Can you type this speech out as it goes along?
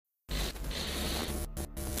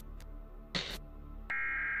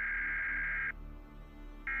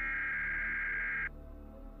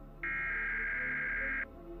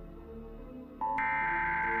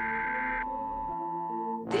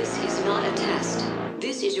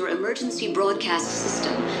This is your emergency broadcast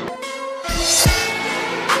system. You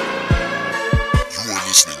are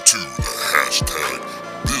listening to the hashtag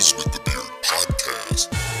Biz with the Beard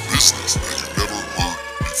podcast. Business that you never heard before.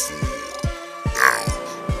 Now,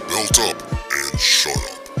 belt up and shut up.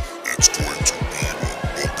 It's going to be a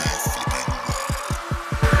bumpy, flipping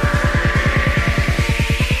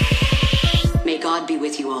ride. May God be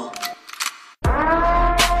with you all.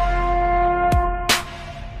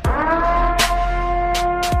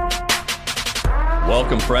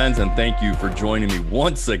 Welcome, friends, and thank you for joining me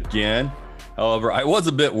once again. However, I was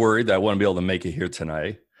a bit worried that I wouldn't be able to make it here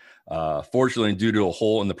tonight. Fortunately, due to a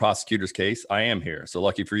hole in the prosecutor's case, I am here, so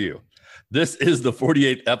lucky for you. This is the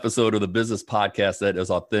 48th episode of the business podcast that is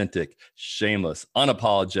authentic, shameless,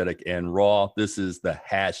 unapologetic, and raw. This is the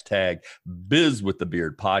hashtag Biz with the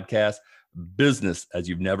Beard podcast, business as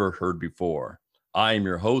you've never heard before. I am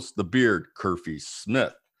your host, the Beard, Curfew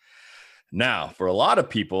Smith. Now, for a lot of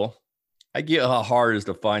people, I get how hard it is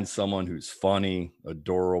to find someone who's funny,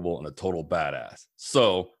 adorable, and a total badass.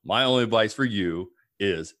 So my only advice for you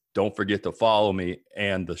is don't forget to follow me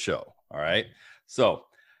and the show. All right. So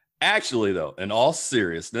actually, though, in all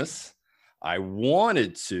seriousness, I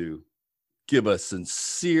wanted to give a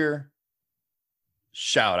sincere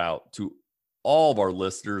shout out to all of our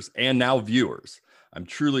listeners and now viewers. I'm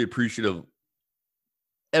truly appreciative of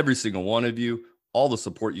every single one of you, all the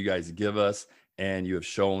support you guys give us and you have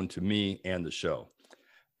shown to me and the show.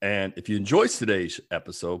 And if you enjoyed today's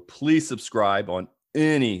episode, please subscribe on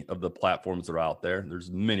any of the platforms that are out there. There's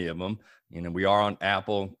many of them. You know, we are on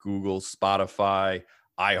Apple, Google, Spotify,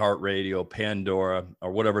 iHeartRadio, Pandora,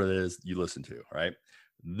 or whatever it is you listen to, right?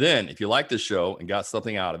 Then, if you like the show and got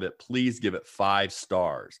something out of it, please give it 5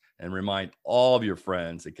 stars and remind all of your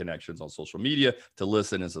friends and connections on social media to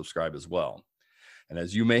listen and subscribe as well. And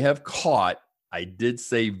as you may have caught, I did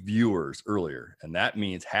say viewers earlier, and that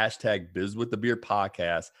means hashtag Biz with the Beard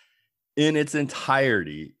podcast in its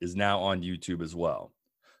entirety is now on YouTube as well.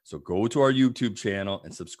 So go to our YouTube channel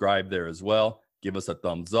and subscribe there as well. Give us a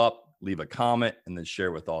thumbs up, leave a comment, and then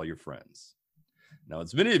share with all your friends. Now,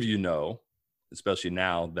 as many of you know, especially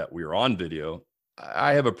now that we are on video,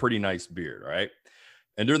 I have a pretty nice beard, right?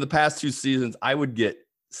 And during the past 2 seasons, I would get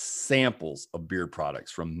samples of beard products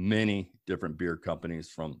from many different beard companies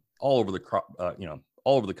from all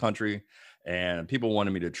over the country, and people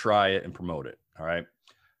wanted me to try it and promote it. All right.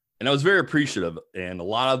 And I was very appreciative, and a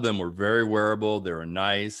lot of them were very wearable. They were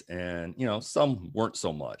nice, and, some weren't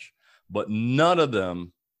so much, but none of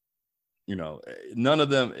them,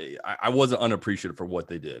 I wasn't unappreciative for what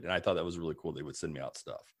they did. And I thought that was really cool. They would send me out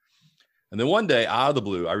stuff. And then one day out of the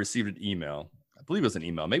blue, I received an email. I believe it was an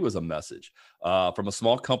email, maybe it was a message from a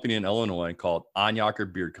small company in Illinois called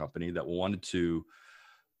Anyaker Beard Company that wanted to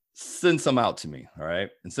send some out to me, all right,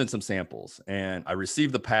 and send some samples. And I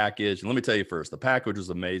received the package. And let me tell you first, the package was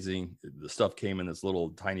amazing. The stuff came in this little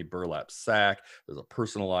tiny burlap sack. There's a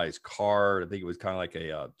personalized card. I think it was kind of like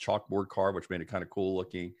a chalkboard card, which made it kind of cool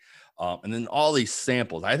looking. And then all these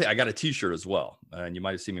samples. I think I got a t-shirt as well. And you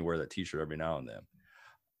might have seen me wear that t-shirt every now and then.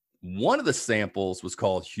 One of the samples was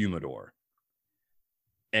called Humidor.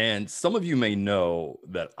 And some of you may know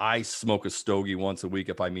that I smoke a stogie once a week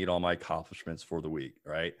if I meet all my accomplishments for the week,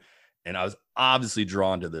 right? And I was obviously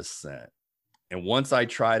drawn to this scent. And once I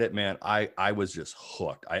tried it, man, I was just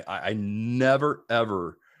hooked. I never,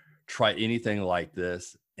 ever tried anything like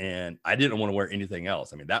this. And I didn't want to wear anything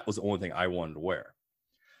else. I mean, that was the only thing I wanted to wear.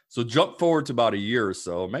 So jump forward to about a year or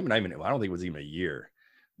so, maybe not even, I don't think it was even a year.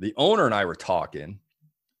 The owner and I were talking,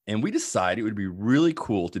 and we decided it would be really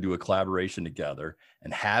cool to do a collaboration together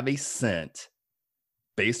and have a scent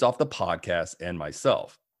based off the podcast and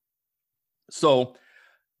myself. So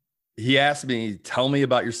he asked me, tell me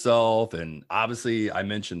about yourself. And obviously I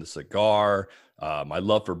mentioned the cigar, my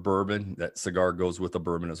love for bourbon. That cigar goes with the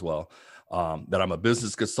bourbon as well. That I'm a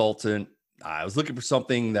business consultant. I was looking for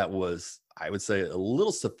something that was, I would say, a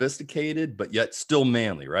little sophisticated, but yet still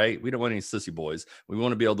manly, right? We don't want any sissy boys. We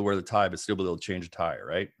want to be able to wear the tie, but still be able to change a tire,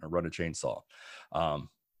 right? Or run a chainsaw.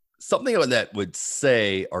 Something that would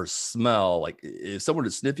say or smell like if someone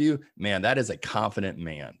would sniff you, man, that is a confident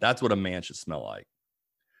man. That's what a man should smell like.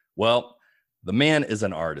 Well, the man is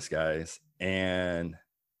an artist, guys. And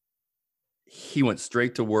he went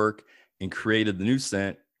straight to work and created the new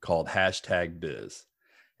scent called hashtag Biz.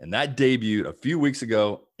 And that debuted a few weeks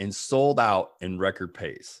ago and sold out in record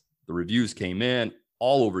pace. The reviews came in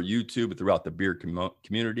all over YouTube and throughout the beard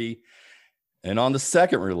community. And on the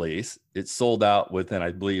second release, it sold out within,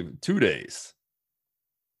 I believe, 2 days.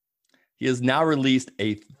 He has now released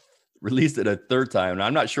it a third time. And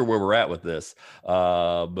I'm not sure where we're at with this,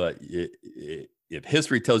 but if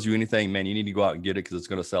history tells you anything, man, you need to go out and get it because it's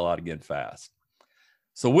going to sell out again fast.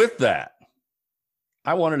 So with that,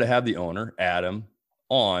 I wanted to have the owner, Adam,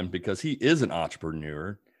 on because he is an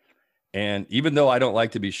entrepreneur. And even though I don't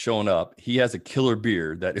like to be shown up, he has a killer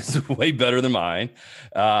beard that is way better than mine.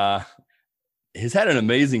 He's had an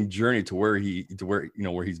amazing journey to where he's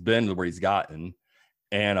been, to where he's gotten,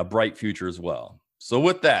 and a bright future as well. So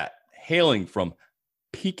with that, hailing from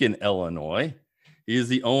Pekin, Illinois, he is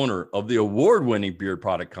the owner of the award-winning beard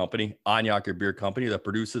product company, Anyaker Beard Company, that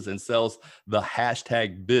produces and sells the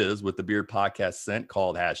 #Biz with the beard podcast scent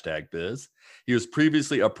called #Biz. He was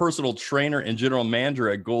previously a personal trainer and general manager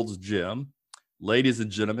at Gold's Gym. Ladies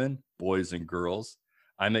and gentlemen, boys and girls,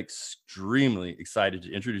 I'm extremely excited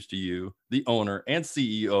to introduce to you the owner and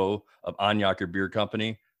CEO of Anyaker Beard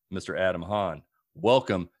Company, Mr. Adam Hahn.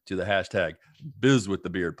 Welcome to the #Biz with the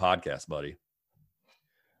Beard podcast, buddy.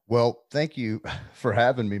 Well, thank you for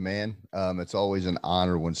having me, man. It's always an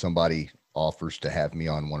honor when somebody offers to have me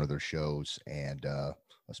on one of their shows, and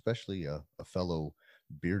especially a fellow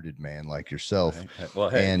bearded man like yourself. Right. Well,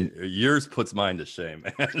 hey, and yours puts mine to shame,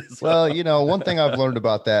 man. Well, one thing I've learned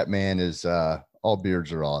about that, man, is all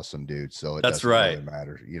beards are awesome, dude. So it doesn't really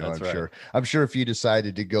matter. I'm sure if you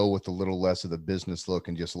decided to go with a little less of the business look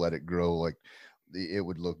and just let it grow, like, it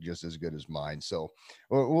would look just as good as mine. So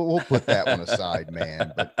we'll put that one aside,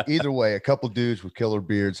 man. But either way, a couple dudes with killer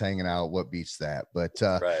beards hanging out, what beats that? But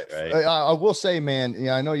right. I will say, man,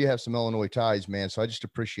 I know you have some Illinois ties, man. So I just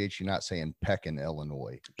appreciate you not saying Pekin,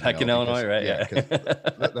 Illinois. Pekin, Illinois, right? Yeah.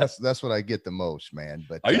 That's what I get the most, man.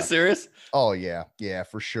 But are you serious? Oh yeah,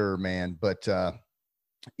 for sure, man. But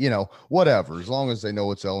whatever, as long as they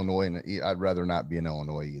know it's Illinois, and I'd rather not be in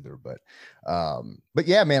Illinois either. But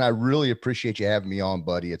yeah, man, I really appreciate you having me on,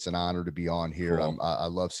 buddy. It's an honor to be on here. Cool. I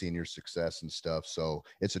love seeing your success and stuff. So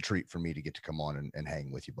it's a treat for me to get to come on and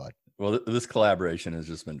hang with you, bud. Well, this collaboration has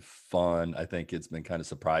just been fun. I think it's been kind of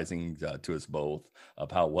surprising to us both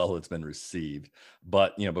of how well it's been received.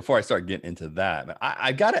 But, before I start getting into that,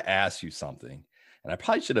 I got to ask you something, and I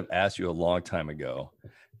probably should have asked you a long time ago.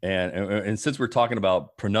 And since we're talking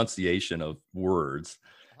about pronunciation of words,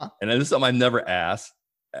 and this is something I've never asked,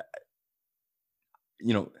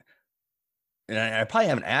 and I probably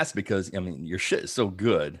haven't asked because your shit is so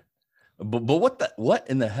good. But what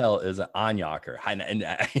in the hell is an Anyaker? And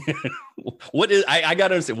what is I got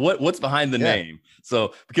to understand what's behind the name.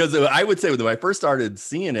 So because I would say when I first started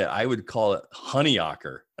seeing it, I would call it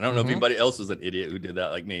Honeyyaker. I don't know if anybody else was an idiot who did that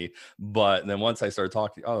like me, but then once I started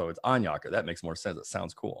talking, it's Anyaker. That makes more sense. It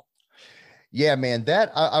sounds cool. Yeah, man,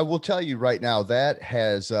 that I will tell you right now, that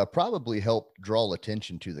has probably helped draw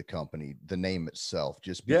attention to the company, the name itself,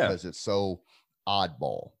 just because it's so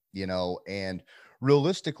oddball, and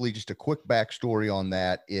realistically, just a quick backstory on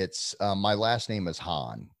that. It's my last name is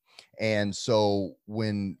Hahn. And so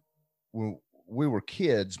when we were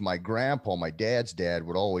kids, my grandpa, my dad's dad,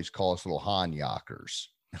 would always call us little Hanyakers.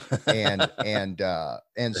 And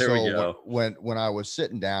so when I was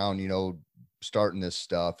sitting down, starting this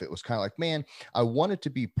stuff, it was kind of like, man, I want it to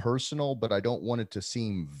be personal, but I don't want it to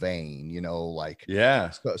seem vain,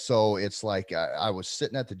 So it's like I was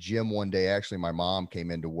sitting at the gym one day. Actually, my mom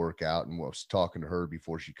came in to work out and was talking to her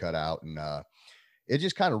before she cut out, and it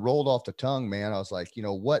just kind of rolled off the tongue, man. I was like,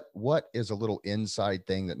 what is a little inside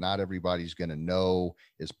thing that not everybody's going to know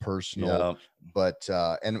is personal, but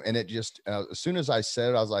and it just as soon as I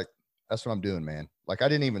said it, I was like, that's what I'm doing, man. Like, I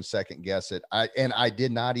didn't even second guess it. I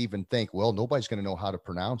did not even think, well, nobody's going to know how to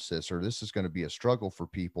pronounce this, or this is going to be a struggle for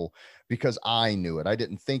people, because I knew it. I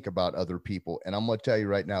didn't think about other people. And I'm going to tell you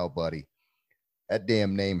right now, buddy, that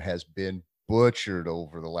damn name has been butchered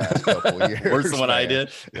over the last couple of years. Worse than what I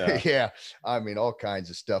did. Yeah. I mean, all kinds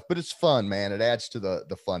of stuff, but it's fun, man. It adds to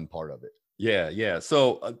the fun part of it. Yeah.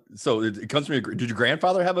 So it comes from did your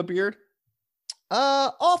grandfather have a beard?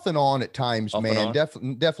 Off and on at times, man.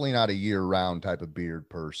 Definitely not a year-round type of beard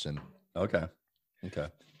person. Okay.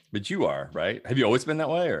 But you are, right? Have you always been that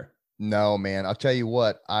way, or? No, man. I'll tell you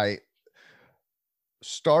what. I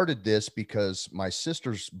started this because my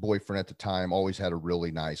sister's boyfriend at the time always had a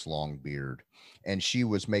really nice long beard, and she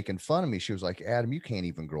was making fun of me. She was like, Adam, you can't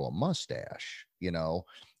even grow a mustache,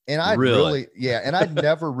 And I and I'd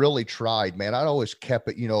never really tried, man. I'd always kept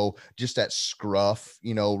it, just that scruff,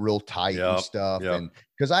 real tight and stuff. And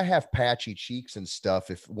because I have patchy cheeks and stuff,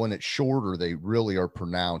 when it's shorter, they really are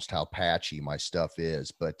pronounced how patchy my stuff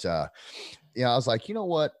is. But, I was like, you know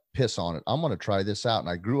what? Piss on it. I'm going to try this out. And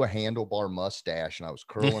I grew a handlebar mustache and I was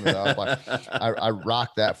curling it up. I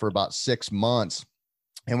rocked that for about 6 months.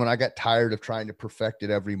 And when I got tired of trying to perfect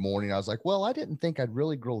it every morning, I was like, well, I didn't think I'd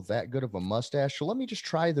really grow that good of a mustache. So let me just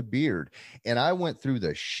try the beard. And I went through the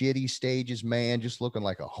shitty stages, man, just looking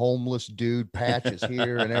like a homeless dude, patches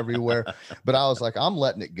here and everywhere. But I was like, I'm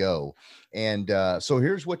letting it go. And so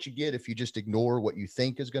here's what you get if you just ignore what you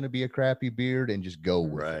think is going to be a crappy beard and just go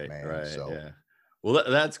with it, man. Right. So yeah. Well,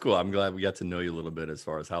 that's cool. I'm glad we got to know you a little bit as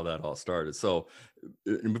far as how that all started. So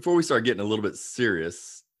before we start getting a little bit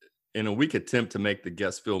serious, in a weak attempt to make the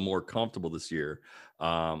guests feel more comfortable this year,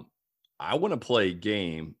 I want to play a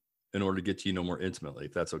game in order to get you know more intimately,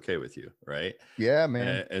 if that's okay with you, right? Yeah,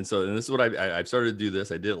 man. And so this is what I've started to do this.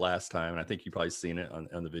 I did it last time, and I think you've probably seen it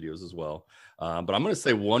on the videos as well. But I'm going to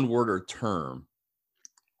say one word or term,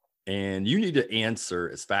 and you need to answer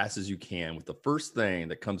as fast as you can with the first thing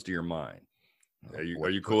that comes to your mind. Are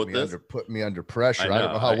you cool with this? Put me under pressure. I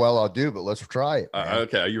don't know how well I'll do, but let's try it.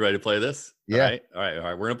 Okay. Are you ready to play this? Yeah. All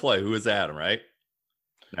right. We're going to play. Who is Adam, right?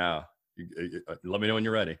 Now, let me know when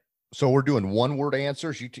you're ready. So we're doing one word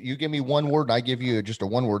answers. You give me one word and I give you just a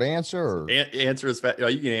one word answer, or answer as fast.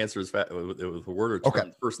 You can answer as fast with a word or two.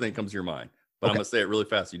 Okay. First thing comes to your mind, but I'm going to say it really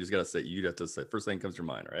fast. You just got to say, you have to say first thing comes to your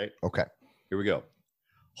mind. All right. Okay. Here we go.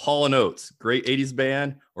 Hall & Oates, great 80s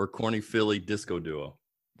band or corny Philly disco duo?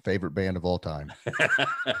 Favorite band of all time.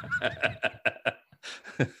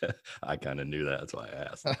 I kind of knew that. That's why I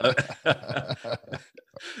asked.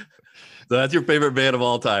 So that's your favorite band of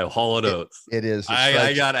all time, Hall & Oates. It is.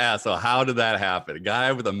 I got to ask. So how did that happen? A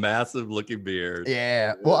guy with a massive looking beard.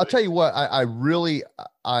 Yeah. Well, I'll tell you what, I really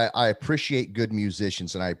appreciate good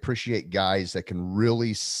musicians, and I appreciate guys that can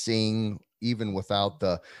really sing even without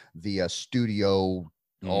the studio,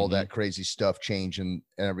 all that crazy stuff changing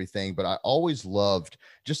and everything. But I always loved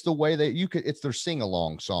just the way that it's their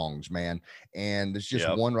sing-along songs, man. And it's just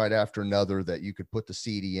one right after another that you could put the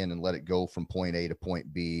CD in and let it go from point A to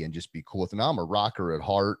point B and just be cool with it. And I'm a rocker at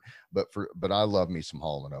heart, but I love me some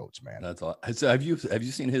Hall & Oates, man. That's all. So have you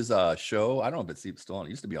seen his show? I don't know if it's still on.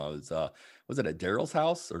 It used to be on his was it at Daryl's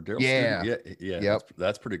house or Daryl's studio? Yeah. Yep.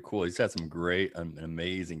 That's pretty cool. He's had some great and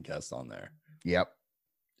amazing guests on there. Yep.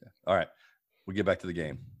 All right. We'll get back to the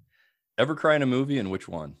game. Ever cry in a movie, and which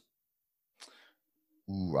one?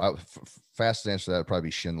 Ooh, fast answer to that would probably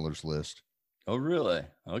be Schindler's List. Oh, really?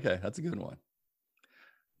 Okay, that's a good one.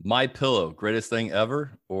 My Pillow, greatest thing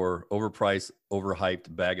ever, or overpriced,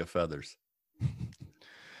 overhyped bag of feathers?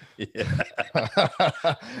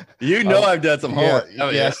 You know I've done some homework.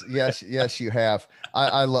 Yes, you have.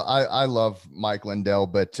 I love Mike Lindell,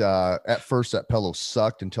 but at first that pillow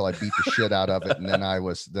sucked until I beat the shit out of it, and then I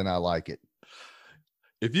like it.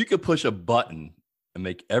 If you could push a button and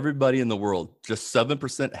make everybody in the world just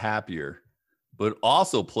 7% happier, but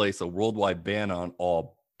also place a worldwide ban on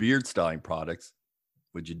all beard styling products,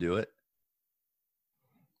 would you do it?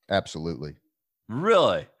 Absolutely.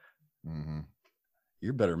 Really? Mm-hmm.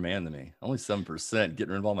 You're a better man than me. Only 7%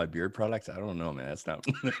 getting rid of all my beard products. I don't know, man. That's not.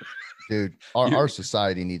 Dude, our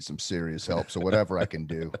society needs some serious help. So whatever I can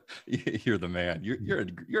do. You're the man.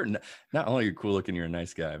 You're not only you're cool looking, you're a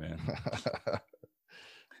nice guy, man.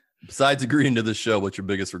 Besides agreeing to this show, what's your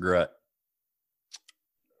biggest regret?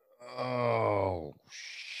 Oh,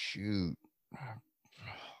 shoot. Oh,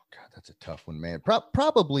 God, that's a tough one, man.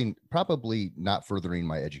 Probably not furthering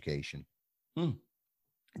my education.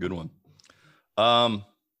 Good one.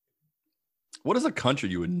 What is a country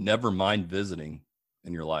you would never mind visiting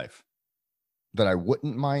in your life? That I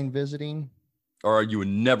wouldn't mind visiting? Or you would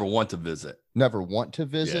never want to visit? Never want to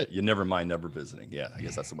visit? Yeah, you never mind never visiting. Yeah, I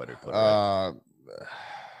guess that's the way to put it. Right?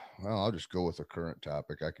 Well, I'll just go with the current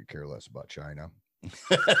topic. I could care less about China.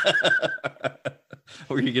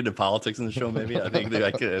 We're gonna get into politics in the show, maybe. I think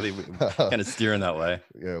we're kind of steering that way.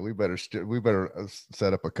 Yeah, we better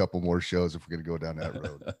set up a couple more shows if we're gonna go down that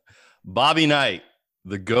road. Bobby Knight,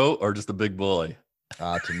 the GOAT or just a big bully?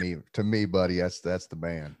 To me, buddy, that's the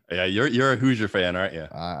man. Yeah, you're a Hoosier fan, aren't you?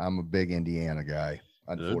 I'm a big Indiana guy.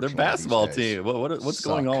 Their basketball team. What's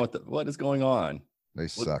going on with what is going on? They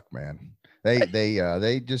suck, man.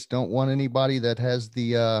 They just don't want anybody that has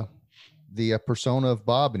the persona of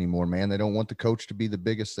Bob anymore, man. They don't want the coach to be the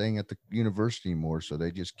biggest thing at the university anymore. So they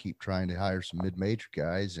just keep trying to hire some mid-major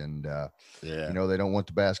guys. And, they don't want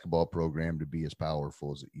the basketball program to be as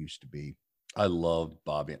powerful as it used to be. I love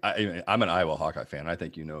Bobby. I'm an Iowa Hawkeye fan. I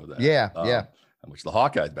think you know that. Yeah. Which the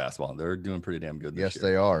Hawkeyes basketball, they're doing pretty damn good this year. Yes,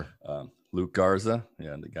 they are. Luke Garza.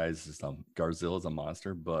 Yeah, the guy's just Garzilla's a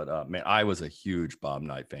monster. But man, I was a huge Bob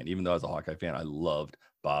Knight fan. Even though I was a Hawkeye fan, I loved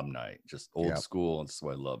Bob Knight. Just old school, and so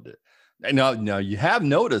I loved it. And now you have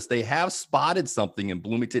noticed they have spotted something in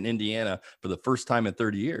Bloomington, Indiana for the first time in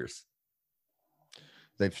 30 years.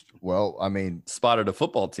 Well, I mean, spotted a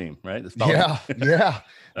football team, right? Yeah.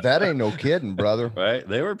 That ain't no kidding, brother. Right?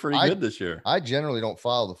 They were pretty good this year. I generally don't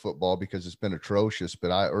follow the football because it's been atrocious, but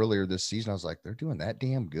earlier this season, I was like, they're doing that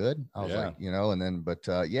damn good. I was like, and then, but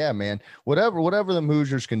yeah, man, whatever the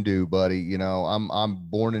Hoosiers can do, buddy. I'm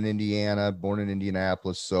born in Indiana, born in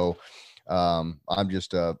Indianapolis. So I'm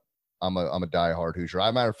just I'm a diehard Hoosier. As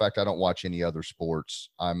a matter of fact, I don't watch any other sports.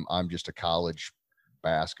 I'm just a college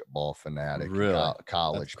basketball fanatic, really?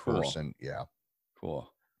 College person. Yeah.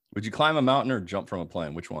 Cool. Would you climb a mountain or jump from a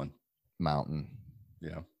plane? Which one? Mountain.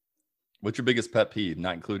 Yeah. What's your biggest pet peeve,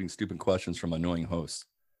 not including stupid questions from annoying hosts?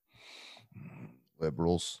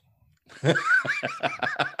 Liberals.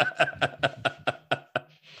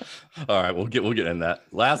 All right, we'll get in that.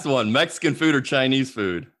 Last one, Mexican food or Chinese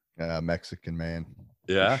food? Mexican, man.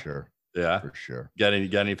 Yeah. For sure. Yeah. For sure. Got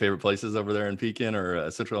any favorite places over there in Pekin or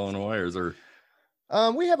Central Illinois, or is there?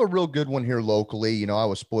 We have a real good one here locally. I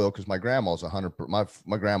was spoiled because my grandma's 100%.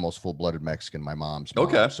 My grandma's full-blooded Mexican. My mom's mom.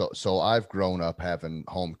 Okay. So I've grown up having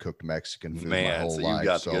home-cooked Mexican food my whole life. You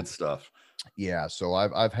got good stuff. Yeah. So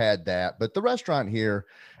I've had that, but the restaurant here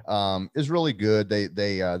is really good.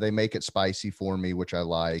 They make it spicy for me, which I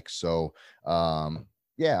like. So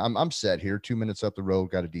yeah, I'm set here. 2 minutes up the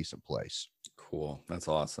road, got a decent place. Cool. That's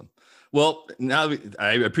awesome. Well, now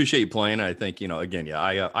I appreciate you playing. I think, again,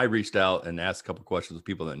 I reached out and asked a couple questions with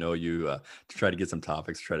people that know you to try to get some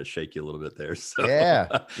topics, try to shake you a little bit there. So, yeah.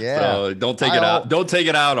 So don't take it out. Don't take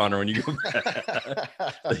it out on her when you go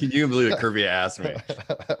back. You can believe that Kirby asked me.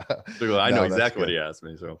 So I know exactly what he asked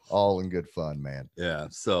me. So all in good fun, man. Yeah.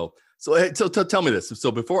 So tell me this.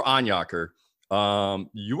 So before Anyaker,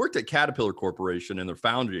 you worked at Caterpillar Corporation in their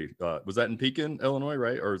foundry. Was that in Pekin, Illinois,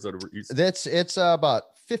 right? Or is that it's about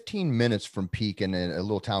 15 minutes from Pekin in a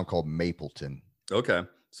little town called Mapleton. Okay.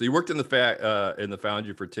 So you worked in the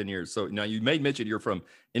foundry for 10 years. So now you made mention you're from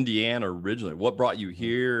Indiana originally. What brought you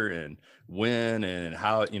here and when and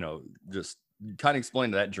how, just kind of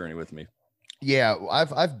explain that journey with me. Yeah,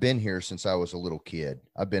 I've been here since I was a little kid.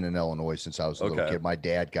 I've been in Illinois since I was a little kid. My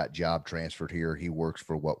dad got job transferred here. He works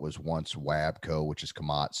for what was once Wabco, which is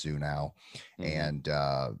Komatsu now. Mm-hmm.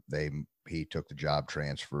 And he took the job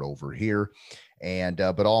transfer over here. And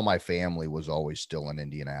but all my family was always still in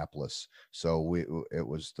Indianapolis. So it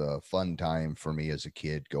was the fun time for me as a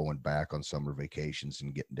kid going back on summer vacations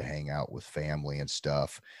and getting to hang out with family and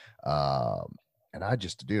stuff. And I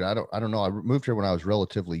just, dude, I don't know. I moved here when I was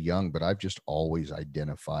relatively young, but I've just always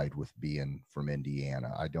identified with being from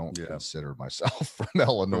Indiana. I don't consider myself from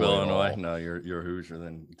Illinois. From Illinois? No, you're a Hoosier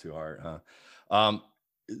then to heart, huh?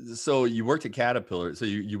 So you worked at Caterpillar. So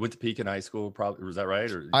you went to Pekin High School, probably, was that right?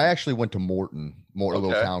 Or I actually went to Morton, a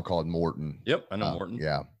little town called Morton. Yep, I know Morton.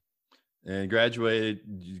 Yeah. And graduated,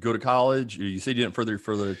 you go to college. You said you didn't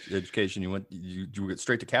further education. You went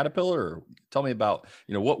straight to Caterpillar, or tell me about,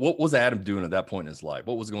 what was Adam doing at that point in his life?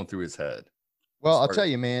 What was going through his head? Well, I'll tell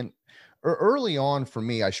you, man, early on for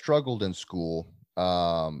me, I struggled in school.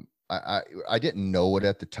 I didn't know it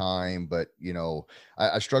at the time, but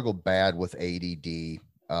I struggled bad with ADD.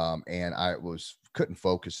 And I couldn't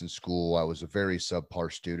focus in school. I was a very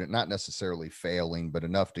subpar student, not necessarily failing, but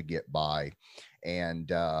enough to get by.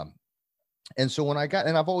 And so when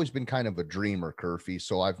I've always been kind of a dreamer, Curfy.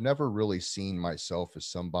 So I've never really seen myself as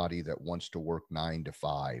somebody that wants to work 9 to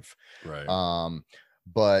 5. Right.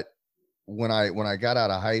 But when I got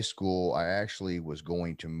out of high school, I actually was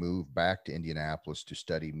going to move back to Indianapolis to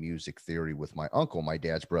study music theory with my uncle, my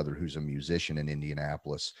dad's brother, who's a musician in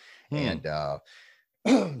Indianapolis. And,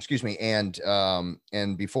 excuse me.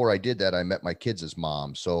 And before I did that, I met my kids'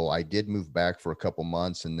 mom. So I did move back for a couple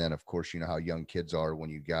months. And then of course, you know how young kids are when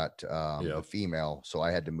you got a female. So I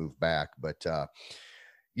had to move back, but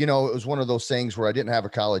it was one of those things where I didn't have a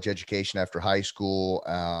college education after high school.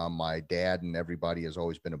 My dad and everybody has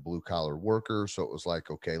always been a blue collar worker. So it was like,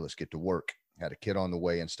 okay, let's get to work. Had a kid on the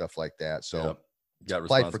way and stuff like that. So got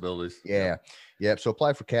responsibilities. So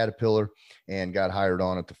applied for Caterpillar and got hired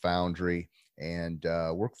on at the foundry. And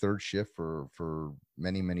worked third shift for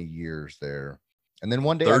many, many years there. And then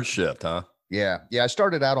one day third shift, huh? Yeah. I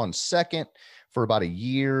started out on second for about a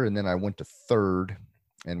year, and then I went to third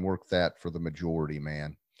and worked that for the majority,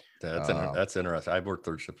 man. That's interesting. I've worked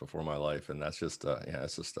third shift before in my life, and that's just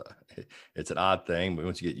it's an odd thing, but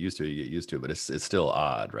once you get used to it, you get used to it. But it's still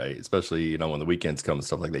odd, right? Especially when the weekends come and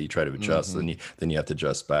stuff like that, you try to adjust, and then you have to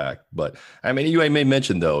adjust back. But I mean, you may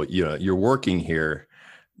mention though, you're working here.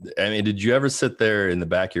 I mean, did you ever sit there in the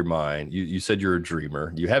back of your mind? You said you're a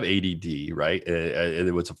dreamer. You have ADD, right?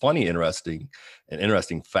 And what's a funny,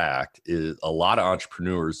 interesting fact is a lot of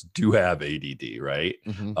entrepreneurs do have ADD, right?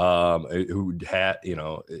 Who had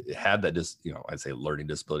that I'd say learning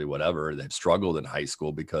disability, whatever. They've struggled in high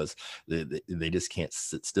school because they just can't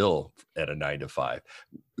sit still at a 9 to 5.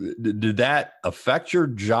 Did that affect your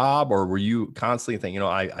job, or were you constantly thinking,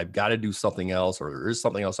 I've got to do something else, or there is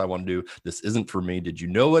something else I want to do? This isn't for me. Did you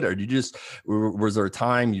know it, or was there a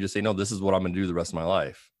time you just say, no, this is what I'm going to do the rest of my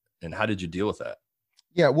life? And how did you deal with that?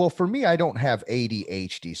 Yeah, well, for me, I don't have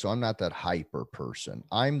ADHD, so I'm not that hyper person.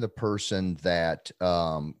 I'm the person that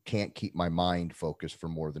can't keep my mind focused for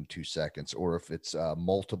more than 2 seconds, or if it's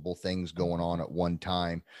multiple things going on at one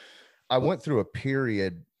time. I went through a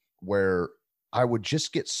period where I would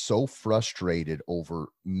just get so frustrated over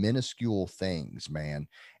minuscule things, man.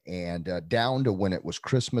 And down to when it was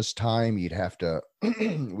Christmas time, we'd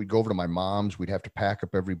go over to my mom's, we'd have to pack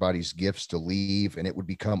up everybody's gifts to leave, and it would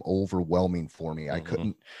become overwhelming for me. I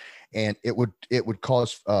couldn't, and it would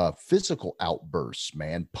cause physical outbursts,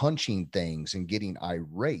 man, punching things and getting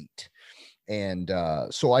irate. And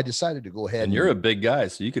so I decided to go ahead. And you're a big guy,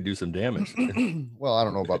 so you could do some damage. Well, I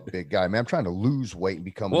don't know about big guy, man. I'm trying to lose weight and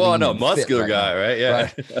become muscular guy, right? Yeah.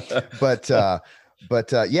 Right?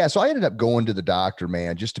 But yeah, so I ended up going to the doctor,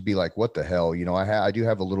 man, just to be like, what the hell? I do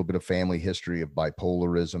have a little bit of family history of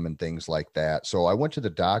bipolarism and things like that. So I went to the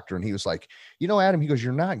doctor, and he was like, Adam, he goes,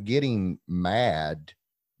 you're not getting mad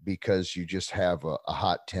because you just have a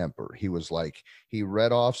hot temper. He was like, he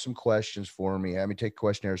read off some questions for me, had me take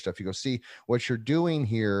questionnaire stuff. He goes, see, what you're doing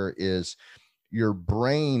here is your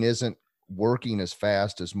brain isn't working as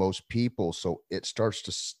fast as most people. So it starts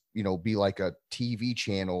to, be like a TV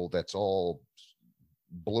channel that's all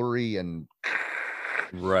blurry and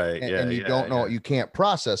right. And you don't know, you can't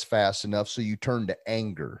process fast enough. So you turn to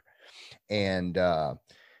anger.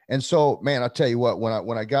 And so, man, I'll tell you what,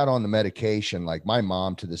 when I got on the medication, like my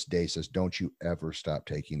mom to this day says, don't you ever stop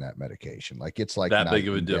taking that medication. Like it's like that big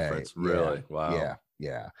of a difference. Really? Yeah, wow.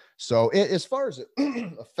 Yeah. So as far as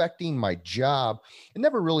affecting my job, it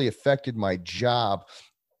never really affected my job.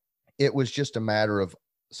 It was just a matter of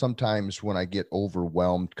sometimes when I get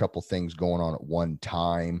overwhelmed, a couple things going on at one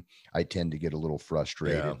time, I tend to get a little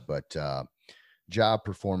frustrated, but job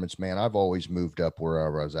performance, man, I've always moved up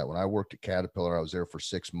wherever I was at. When I worked at Caterpillar, I was there for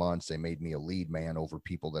 6 months. They made me a lead man over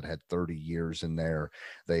people that had 30 years in there.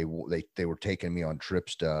 They were taking me on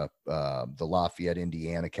trips to the Lafayette,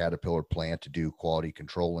 Indiana Caterpillar plant to do quality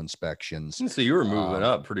control inspections. So you were moving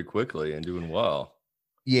up pretty quickly and doing well.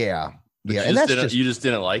 Yeah. But yeah. And you just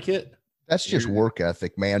didn't like it? That's just work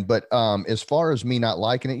ethic, man. But as far as me not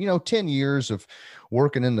liking it, 10 years of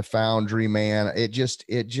working in the foundry, man, it just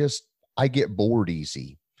I get bored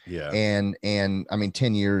easy. Yeah. And I mean,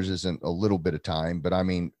 10 years isn't a little bit of time, but I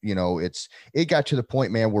mean, it got to the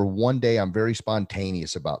point, man, where one day I'm very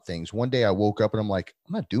spontaneous about things. One day I woke up and I'm like,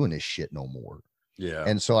 I'm not doing this shit no more. Yeah.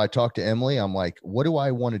 And so I talked to Emily. I'm like, what do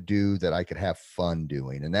I want to do that I could have fun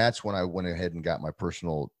doing? And that's when I went ahead and got my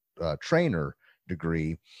personal trainer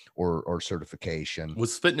degree or certification.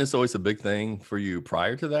 Was fitness always a big thing for you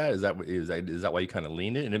prior to that? Is that why you kind of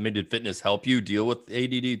leaned it? And did fitness help you deal with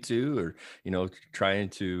ADD too? Or, trying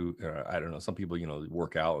to, I don't know, some people,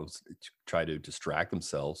 work out and try to distract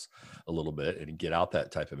themselves a little bit and get out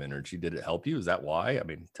that type of energy. Did it help you? Is that why? I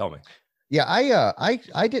mean, tell me. Yeah,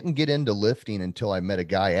 I didn't get into lifting until I met a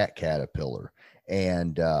guy at Caterpillar,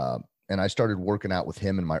 and I started working out with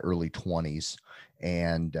him in my early 20s,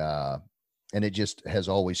 and it just has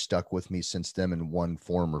always stuck with me since then in one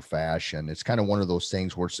form or fashion. It's kind of one of those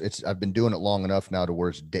things where I've been doing it long enough now to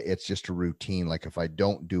where it's just a routine. Like if I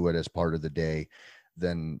don't do it as part of the day,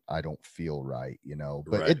 then I don't feel right,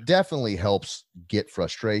 but right. It definitely helps get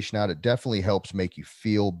frustration out. It definitely helps make you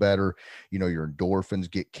feel better. Your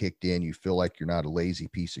endorphins get kicked in. You feel like you're not a lazy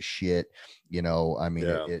piece of shit. I mean,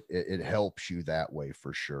 it helps you that way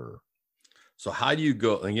for sure. So how do you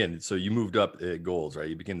go again? So you moved up at Gold's, right?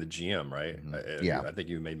 You became the GM, right? Mm-hmm. Yeah. I think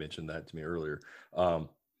you may mention that to me earlier.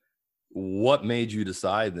 What made you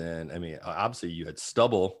decide then? I mean, obviously you had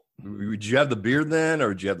stubble. Did you have the beard then,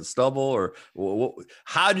 or did you have the stubble, or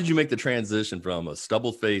how did you make the transition from a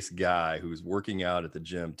stubble-faced guy who's working out at the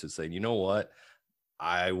gym to saying, you know what,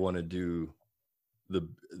 I want to do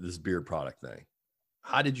this beard product thing?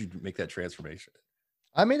 How did you make that transformation?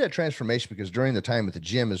 I made that transformation because during the time at the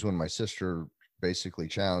gym is when my sister basically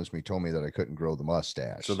challenged me, told me that I couldn't grow the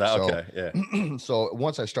mustache. So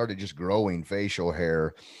once I started just growing facial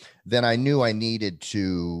hair, then I knew I needed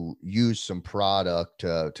to use some product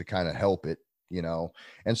to kind of help it,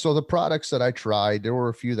 And so the products that I tried, there were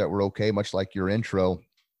a few that were okay, much like your intro.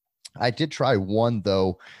 I did try one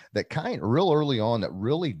though that kind of real early on that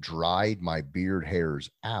really dried my beard hairs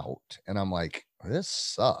out. And I'm like, this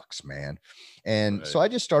sucks, man. And so I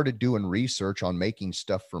just started doing research on making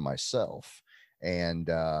stuff for myself. And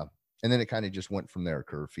then it kind of just went from there,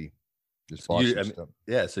 Curfy. Just bought some stuff.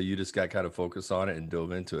 Yeah. So you just got kind of focused on it and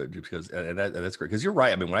dove into it because, and that's great. Cause you're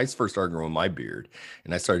right. I mean, when I first started growing my beard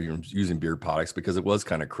and I started using beard products because it was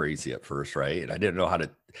kind of crazy at first. Right. And I didn't know how to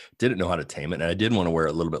tame it. And I did want to wear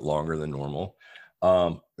it a little bit longer than normal.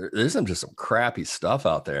 There's just some crappy stuff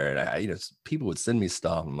out there. And people would send me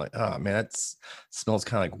stuff. I'm like, oh man, it smells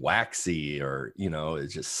kind of like waxy or, it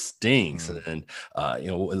just stinks. And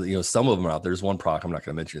some of them are out there. There's one product, I'm not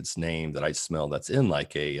going to mention its name, that I smell that's in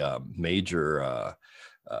like a major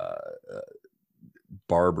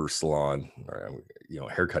barber salon or,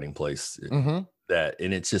 haircutting place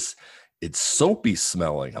and it's soapy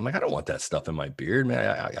smelling. I'm like, I don't want that stuff in my beard,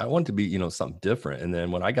 man. I want it to be, something different. And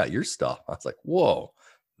then when I got your stuff, I was like, whoa.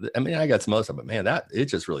 I mean, I got some other stuff, but man, it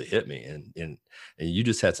just really hit me. And you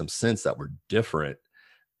just had some scents that were different.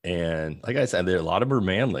 And like I said, a lot of them are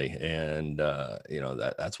manly, and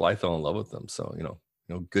that's why I fell in love with them. So,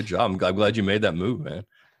 good job. I'm glad you made that move, man.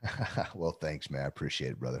 Well, thanks, man. I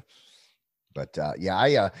appreciate it, brother. But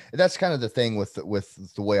that's kind of the thing with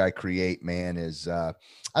the way I create, man, is I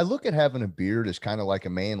look at having a beard as kind of like a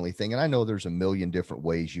manly thing. And I know there's a million different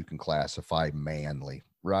ways you can classify manly,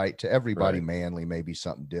 right? To everybody, right. Manly may be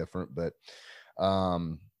something different, but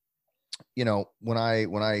when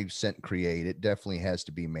I scent create, it definitely has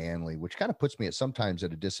to be manly, which kind of puts me sometimes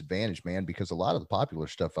at a disadvantage, man, because a lot of the popular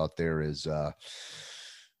stuff out there is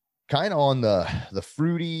kind of on the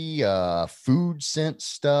fruity food scent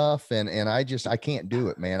stuff, and I can't do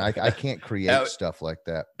it, man. I can't create stuff like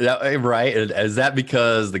that. Right? Is that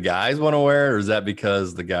because the guys want to wear it, or is that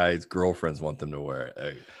because the guys' girlfriends want them to wear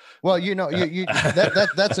it? Well,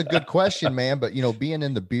 that's a good question, man. But being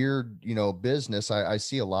in the beard business, I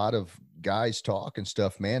see a lot of guys talk and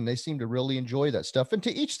stuff, man. They seem to really enjoy that stuff, and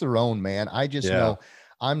to each their own, man. I just know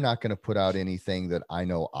I'm not going to put out anything that I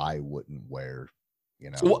know I wouldn't wear.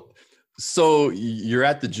 So you're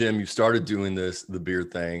at the gym, you started doing the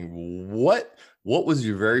beard thing. What was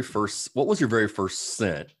your very first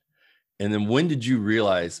scent? And then when did you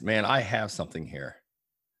realize, man, I have something here?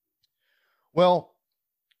 Well,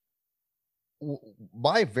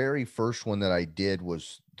 my very first one that I did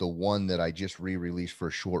was the one that I just re-released for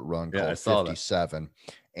a short run called 57.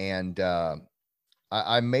 And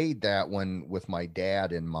I made that one with my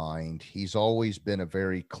dad in mind. He's always been a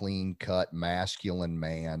very clean-cut, masculine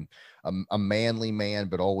man, a manly man,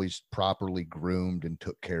 but always properly groomed and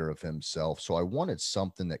took care of himself. So I wanted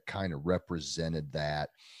something that kind of represented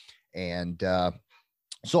that. And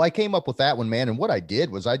so I came up with that one, man. And what I did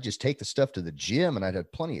was I'd just take the stuff to the gym, and I'd had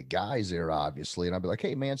plenty of guys there, obviously. And I'd be like,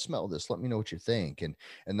 hey, man, smell this. Let me know what you think. And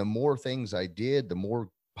the more things I did, the more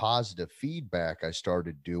positive feedback I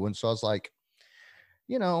started doing. So I was like,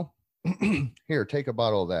 here, take a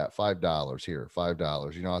bottle of that, $5 here,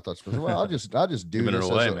 $5. I thought, well, I'll just do this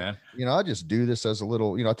away, man. I'll just do this as a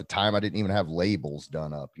little, at the time I didn't even have labels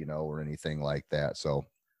done up, or anything like that. So,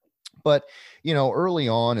 but, early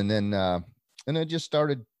on, and then I just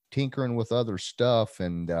started tinkering with other stuff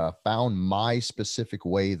and found my specific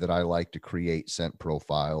way that I like to create scent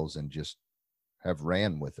profiles and just have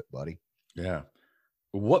ran with it, buddy. Yeah.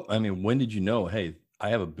 When did you know, hey, I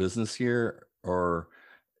have a business here? Or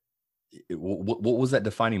what was that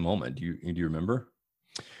defining moment? Do you remember?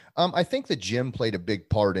 I think the gym played a big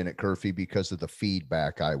part in it, Curfy, because of the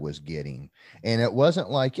feedback I was getting. And it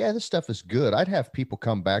wasn't like, yeah, this stuff is good. I'd have people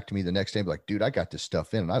come back to me the next day and be like, dude, I got this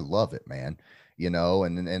stuff in and I love it, man.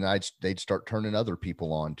 And they'd start turning other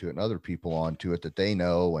people onto it and other people onto it that they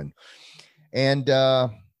know. And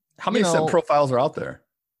how many scent profiles are out there?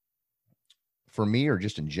 For me, or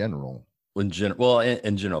just in general? In general,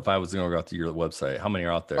 if I was going to go out to your website, how many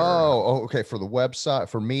are out there? Oh, okay. For the website,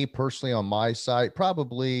 for me personally on my site,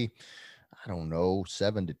 probably, I don't know,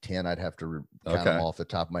 7 to 10. I'd have to count them off the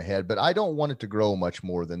top of my head, but I don't want it to grow much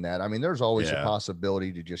more than that. I mean, there's always a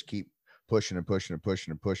possibility to just keep pushing and pushing and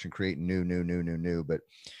pushing and pushing, creating new. But,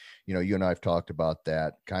 you and I have talked about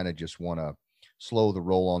that. Kind of just want to slow the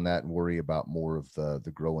roll on that and worry about more of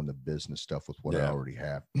the growing the business stuff with what I already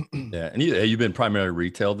have. Yeah. And you've been primarily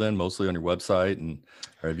retail then, mostly on your website,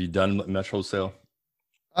 or have you done much wholesale?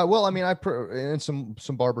 Well, I mean, in some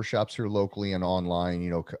barber shops here locally and online,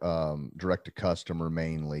 direct to customer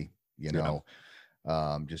mainly,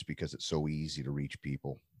 just because it's so easy to reach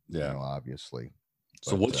people, obviously.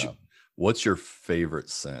 So what's your favorite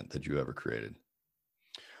scent that you ever created?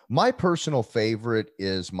 My personal favorite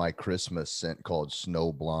is my Christmas scent called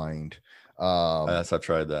Snowblind. Yes, I've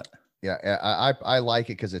tried that. Yeah, I like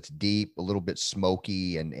it because it's deep, a little bit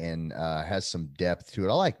smoky, and has some depth to it.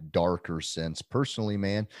 I like darker scents personally,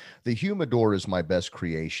 man. The humidor is my best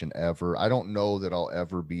creation ever. I don't know that I'll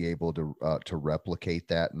ever be able to replicate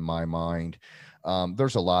that in my mind.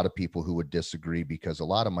 There's a lot of people who would disagree because a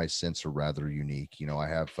lot of my scents are rather unique. You know, I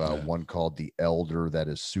have one called the Elder that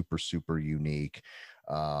is super, super unique.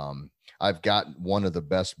 I've got one of the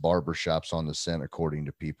best barbershops on the scent, according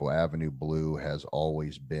to people. Avenue Blue has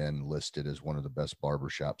always been listed as one of the best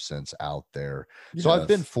barbershop scents out there. Yes. So I've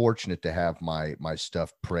been fortunate to have my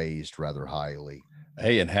stuff praised rather highly.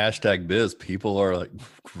 Hey, and #biz, people are like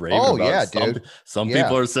raving about yeah, it. dude. Some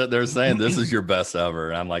people are sitting there saying this is your best ever.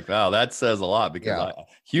 And I'm like, wow, that says a lot because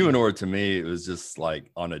Humidor to me, it was just like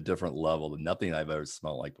on a different level, nothing I've ever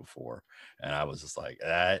smelled like before. And I was just like,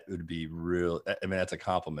 that would be real. I mean, that's a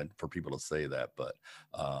compliment for people to say that, but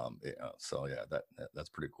so yeah, that's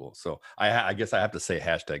pretty cool. So I guess I have to say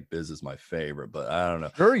 #biz is my favorite, but I don't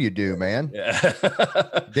know. Sure you do, man.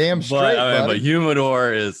 Yeah. Damn straight. But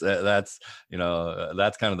Humidor is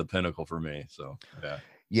that's kind of the pinnacle for me. So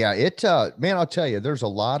man, I'll tell you, there's a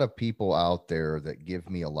lot of people out there that give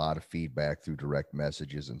me a lot of feedback through direct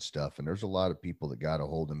messages and stuff. And there's a lot of people that got a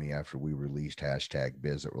hold of me after we released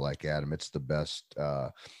 #biz that were like, Adam, it's the best,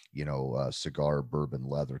 cigar, bourbon,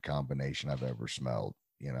 leather combination I've ever smelled,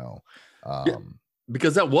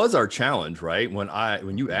 because that was our challenge, right?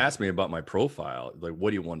 When you asked me about my profile, like,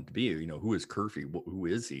 what do you want it to be? Who is Curfew? Who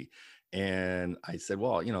is he? And I said,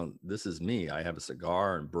 well, this is me. I have a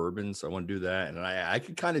cigar and bourbon, so I want to do that. And I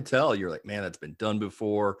could kind of tell you're like, man, that's been done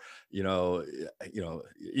before. You're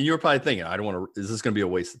probably thinking, I don't want to. Is this going to be a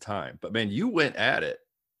waste of time? But man, you went at it,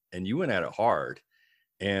 and you went at it hard.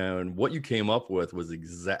 And what you came up with was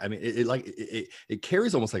exact. I mean, it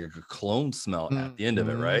carries almost like a cologne smell at the end of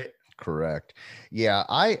it, right? Correct. Yeah,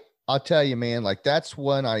 I'll tell you, man. Like that's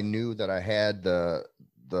when I knew that I had the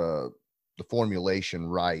formulation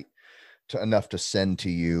right. Enough to send to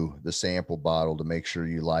you the sample bottle to make sure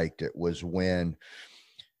you liked it was when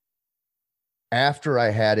after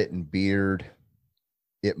I had it in beard,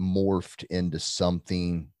 it morphed into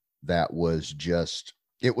something that was just,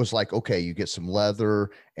 it was like, okay, you get some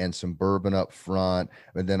leather and some bourbon up front.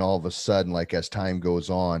 And then all of a sudden, like as time goes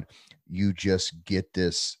on, you just get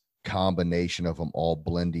this combination of them all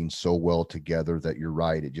blending so well together that you're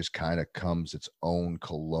right. It just kind of comes its own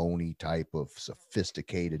cologne type of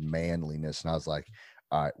sophisticated manliness. And I was like,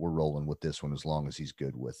 all right, we're rolling with this one as long as he's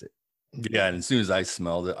good with it. Yeah. And as soon as I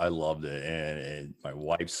smelled it, I loved it. And my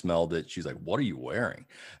wife smelled it. She's like, what are you wearing?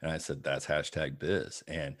 And I said, that's #biz.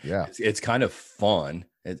 And it's kind of fun.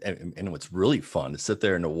 And what's really fun to sit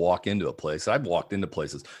there and to walk into a place. I've walked into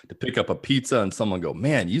places to pick up a pizza and someone go,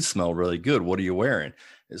 man, you smell really good. What are you wearing?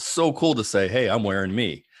 It's so cool to say, hey, I'm wearing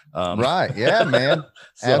me. Right. Yeah, man.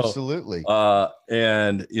 Absolutely.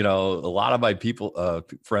 And a lot of my people,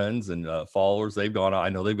 friends and followers, they've gone out. I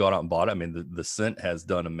know they've gone out and bought it. I mean, the scent has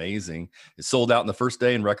done amazing. It sold out in the first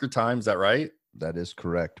day in record time. Is that right? That is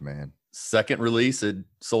correct, man. Second release, it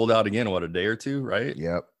sold out again, a day or two, right?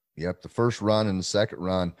 Yep. The first run and the second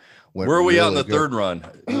run went. Where are we on the third run?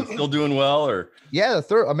 Still doing well, or? Yeah, the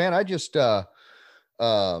third. Man, I just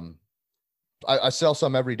I sell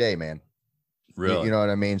some every day, man. Really? You know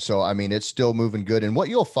what I mean? So, I mean, it's still moving good. And what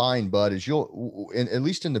you'll find, bud, is at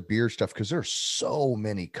least in the beer stuff, because there's so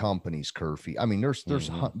many companies, Curfew. I mean, there's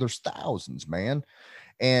thousands, man.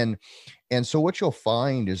 And so what you'll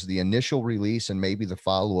find is the initial release and maybe the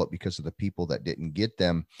follow-up, because of the people that didn't get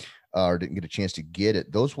them or didn't get a chance to get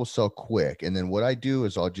it, those will sell quick. And then what I do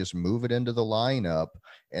is I'll just move it into the lineup.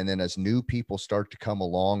 And then as new people start to come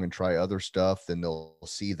along and try other stuff, then they'll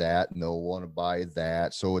see that and they'll want to buy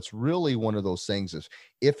that. So it's really one of those things is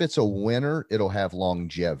if it's a winner, it'll have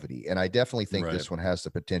longevity. And I definitely think this one has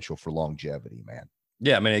the potential for longevity, man.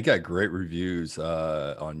 Yeah, I mean, it got great reviews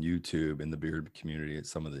on YouTube in the beard community. It's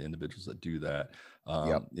some of the individuals that do that.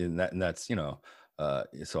 And that's,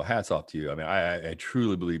 so hats off to you. I mean, I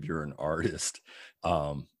truly believe you're an artist.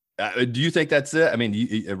 Do you think that's it? I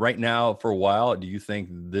mean, right now for a while, do you think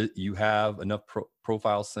that you have enough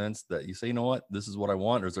profile sense that you say, you know what, this is what I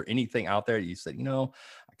want? Or is there anything out there that you said, I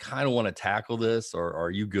kind of want to tackle this, or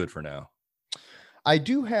are you good for now? I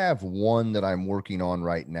do have one that I'm working on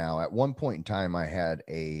right now. At one point in time, I had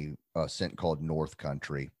a scent called North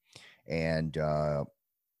Country, and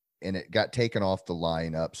it got taken off the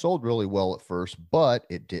lineup. Sold really well at first, but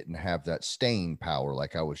it didn't have that staying power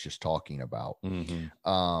like I was just talking about.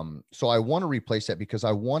 So I want to replace that because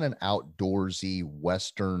I want an outdoorsy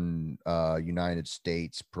Western United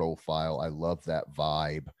States profile. I love that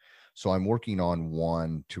vibe. So I'm working on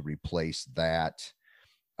one to replace that.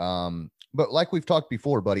 But like we've talked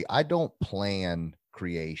before, buddy, I don't plan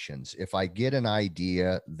creations. If I get an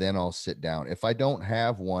idea, then I'll sit down. If I don't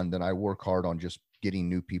have one, then I work hard on just getting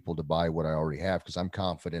new people to buy what I already have, because I'm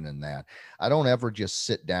confident in that. I don't ever just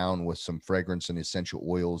sit down with some fragrance and essential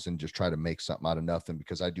oils and just try to make something out of nothing,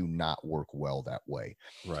 because I do not work well that way.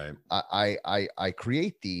 Right. I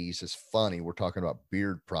create these. It's funny, we're talking about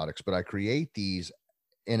beard products, but I create these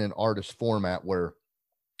in an artist format where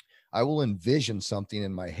I will envision something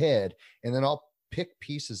in my head, and then I'll pick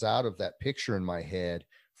pieces out of that picture in my head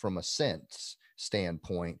from a sense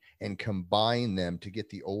standpoint and combine them to get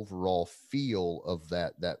the overall feel of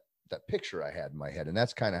that picture I had in my head. And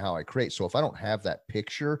that's kind of how I create. So if I don't have that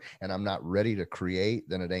picture and I'm not ready to create,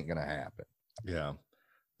 then it ain't going to happen. Yeah.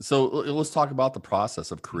 So let's talk about the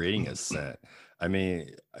process of creating a scent. I mean,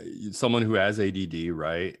 someone who has ADD,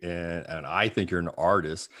 right? And I think you're an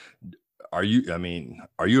artist. Are you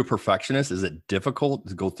a perfectionist? Is it difficult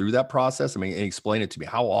to go through that process? I mean, explain it to me.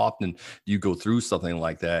 How often do you go through something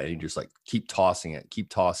like that and you just like keep tossing it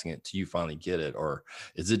till you finally get it? Or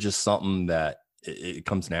is it just something that it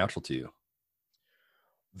comes natural to you?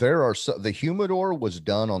 The humidor was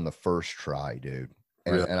done on the first try, dude.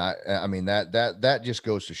 And, really? And I mean, that just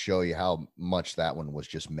goes to show you how much that one was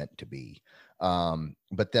just meant to be.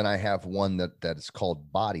 But then I have one that is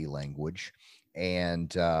called Body Language,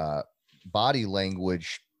 and, Body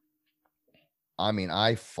Language, I mean,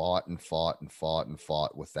 I fought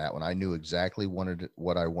with that one. I knew exactly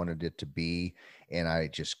what I wanted it to be, and I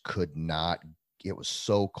just could not. It was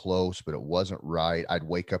so close, but it wasn't right. I'd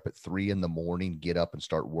wake up at 3 a.m, get up and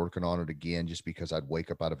start working on it again, just because I'd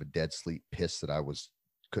wake up out of a dead sleep, pissed that I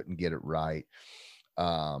couldn't get it right.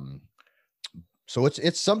 So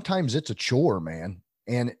it's sometimes it's a chore, man.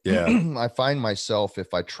 And yeah, I find myself,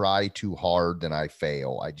 if I try too hard, then I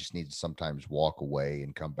fail. I just need to sometimes walk away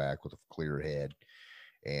and come back with a clear head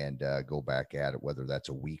and go back at it, whether that's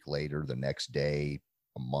a week later, the next day,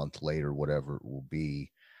 a month later, whatever it will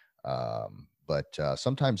be. But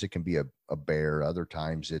sometimes it can be a bear. Other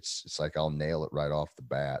times it's like I'll nail it right off the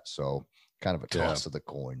bat. So kind of a toss of the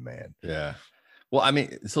coin, man. Yeah. Well, I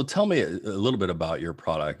mean, so tell me a little bit about your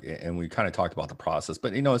product, and we kind of talked about the process,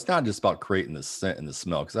 but it's not just about creating the scent and the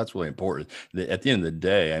smell, because that's really important. At the end of the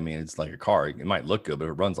day, I mean, it's like a car. It might look good, but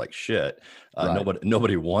it runs like shit. Right.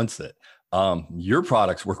 Nobody wants it. Your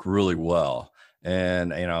products work really well.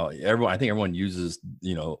 And, I think everyone uses,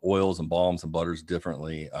 oils and balms and butters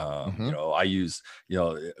differently. I use,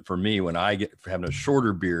 for me, when I get having a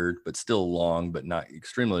shorter beard, but still long, but not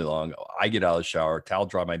extremely long, I get out of the shower, towel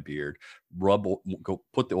dry my beard, go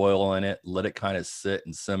put the oil in it, let it kind of sit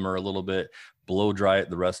and simmer a little bit, blow dry it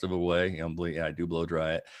the rest of the way. I do blow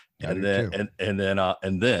dry it. And then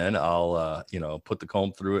I'll put the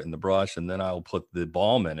comb through it and the brush, and then I'll put the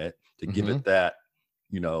balm in it to give it that,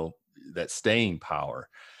 that staying power.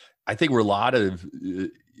 I think where a lot of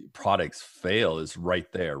products fail is right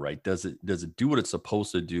there, right? Does it do what it's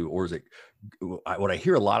supposed to do, or is it? What I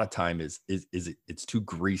hear a lot of time is it's too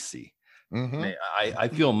greasy. Mm-hmm. I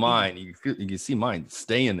feel mine. You can see mine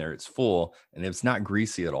stay in there. It's full, and it's not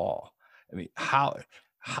greasy at all. I mean, how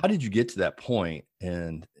did you get to that point?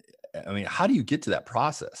 And I mean, how do you get to that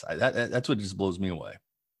process? That's what just blows me away.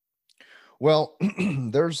 Well,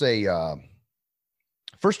 there's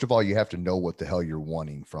first of all, you have to know what the hell you're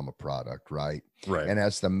wanting from a product, right? Right. And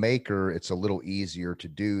as the maker, it's a little easier to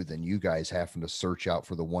do than you guys having to search out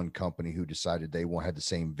for the one company who decided they had the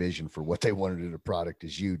same vision for what they wanted in a product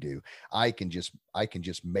as you do. I can just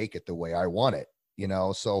make it the way I want it,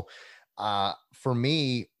 So for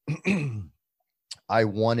me, I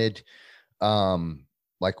wanted,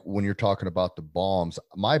 like when you're talking about the balms,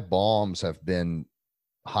 my balms have been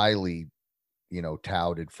highly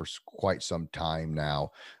touted for quite some time now,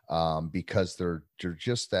 because they're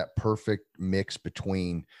just that perfect mix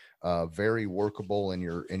between very workable in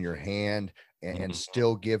your hand and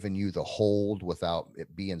still giving you the hold without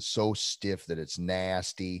it being so stiff that it's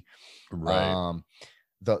nasty. Right.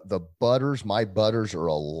 The butters, my butters are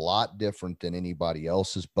a lot different than anybody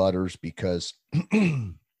else's butters, because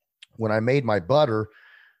when I made my butter,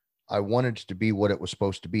 I wanted it to be what it was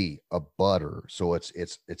supposed to be, a butter. So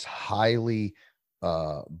it's highly,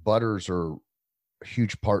 butters are a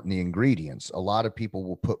huge part in the ingredients. A lot of people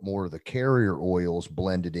will put more of the carrier oils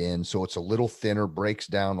blended in, so it's a little thinner, breaks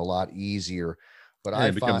down a lot easier. But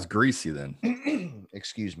it becomes greasy then.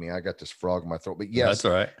 Excuse me, I got this frog in my throat. But yes, that's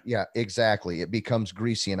all right. Yeah, exactly. It becomes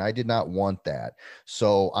greasy, and I did not want that.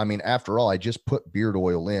 So, I mean, after all, I just put beard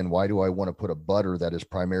oil in. Why do I want to put a butter that is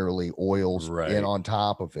primarily oils in on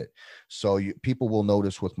top of it? So people will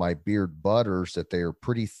notice with my beard butters that they are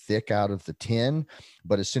pretty thick out of the tin,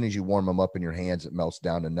 but as soon as you warm them up in your hands, it melts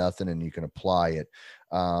down to nothing, and you can apply it.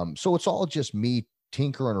 So it's all just me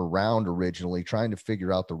tinkering around originally, trying to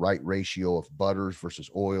figure out the right ratio of butters versus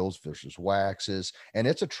oils versus waxes. And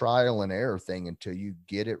it's a trial and error thing until you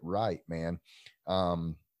get it right, man.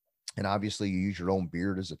 And obviously you use your own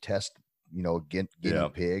beard as a test, guinea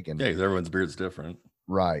pig. And everyone's beard's different.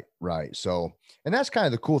 Right. So, and that's kind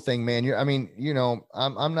of the cool thing, man.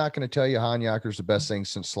 I'm not going to tell you Hanyaker's the best thing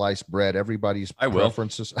since sliced bread. Everybody's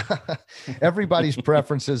preferences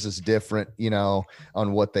is different,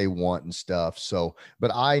 on what they want and stuff. So,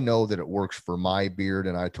 but I know that it works for my beard.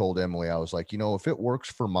 And I told Emily, I was like, if it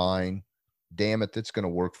works for mine, damn it, that's going to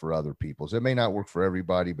work for other people's. It may not work for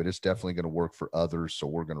everybody, but it's definitely going to work for others. So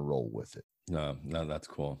we're going to roll with it. No, that's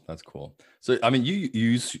cool. That's cool. So, I mean, you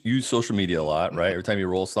use social media a lot, right? Every time you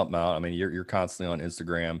roll something out, I mean, you're constantly on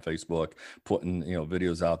Instagram, Facebook, putting,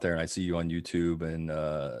 videos out there. And I see you on YouTube and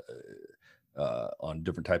on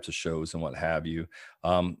different types of shows and what have you.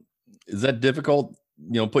 Is that difficult,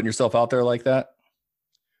 putting yourself out there like that?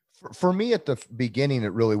 For me at the beginning,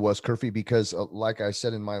 it really was, Curfy, because like I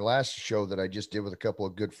said in my last show that I just did with a couple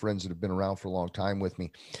of good friends that have been around for a long time with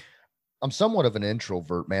me, I'm somewhat of an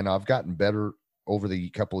introvert, man. I've gotten better over the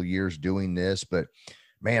couple of years doing this, but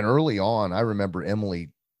man, early on, I remember Emily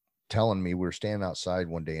telling me, we were standing outside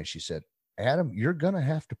one day and she said, Adam, you're going to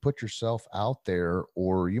have to put yourself out there,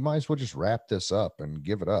 or you might as well just wrap this up and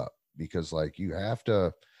give it up, because like you have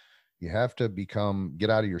to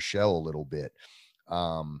get out of your shell a little bit.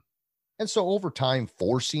 And so over time,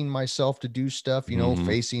 forcing myself to do stuff,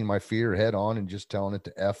 facing my fear head on and just telling it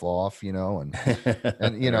to F off, and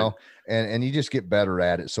you just get better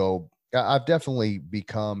at it. So I've definitely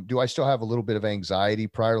become, do I still have a little bit of anxiety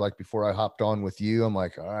prior, like before I hopped on with you? I'm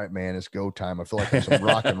like, all right, man, it's go time. I feel like I'm some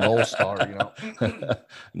rock and roll star,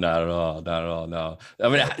 Not at all. No.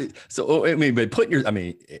 But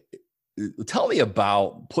tell me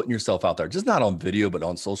about putting yourself out there, just not on video, but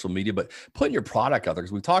on social media, but putting your product out there.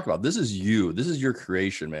 Because we talked about, this is your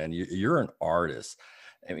creation, man. You're an artist.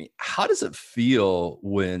 I mean, how does it feel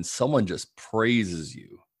when someone just praises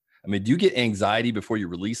you? I mean, do you get anxiety before you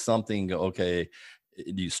release something? Go, okay,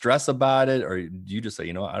 do you stress about it? Or do you just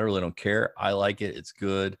say, I really don't care. I like it. It's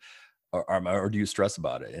good. Or do you stress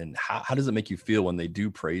about it? And how does it make you feel when they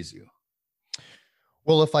do praise you?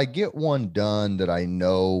 Well, if I get one done that I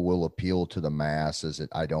know will appeal to the masses,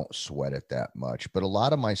 I don't sweat it that much. But a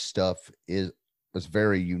lot of my stuff is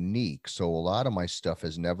very unique. So a lot of my stuff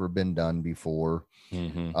has never been done before,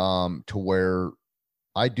 to where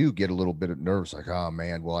I do get a little bit of nerves, like, oh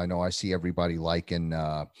man, well, I know I see everybody liking,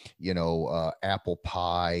 apple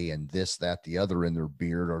pie and this, that, the other in their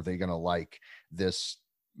beard. Are they going to like this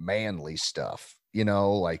manly stuff?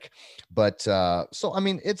 So I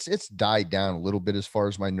mean, it's died down a little bit as far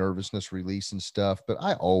as my nervousness release and stuff, but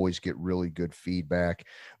I always get really good feedback.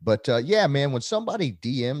 But yeah, man, when somebody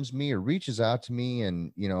DMs me or reaches out to me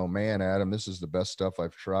and, man, Adam, this is the best stuff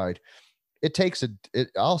I've tried, it takes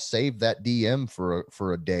I'll save that DM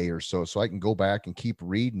for a day or so I can go back and keep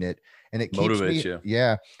reading it, and it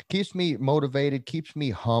keeps me motivated, keeps me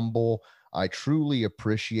humble. I truly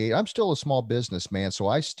appreciate, I'm still a small businessman, so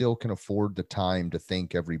I still can afford the time to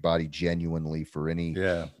thank everybody genuinely for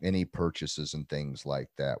any purchases and things like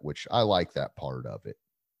that, which I like that part of it.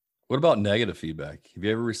 What about negative feedback? Have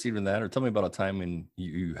you ever received that? Or tell me about a time when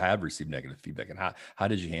you have received negative feedback, and how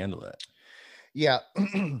did you handle that? Yeah.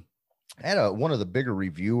 I had one of the bigger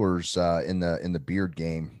reviewers in the beard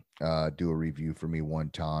game do a review for me one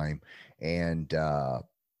time, and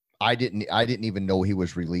I didn't even know he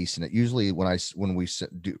was releasing it. Usually when we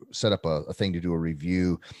set up a thing to do a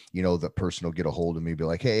review, the person will get a hold of me, be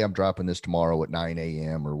like, hey, I'm dropping this tomorrow at 9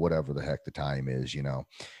 a.m. or whatever the heck the time is,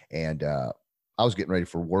 and I was getting ready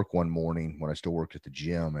for work one morning when I still worked at the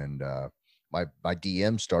gym, and my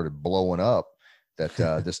DM started blowing up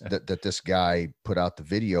that this guy put out the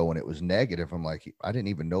video and it was negative. I'm like, I didn't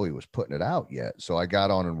even know he was putting it out yet. So I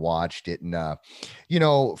got on and watched it. And,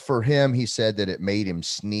 for him, he said that it made him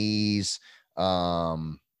sneeze,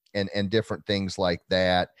 and different things like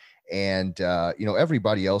that. And,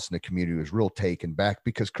 everybody else in the community was real taken back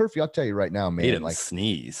because Curfy, I'll tell you right now, man, made him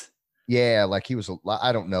sneeze. Yeah, like he was,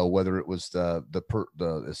 I don't know whether it was the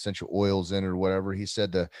essential oils in it or whatever. He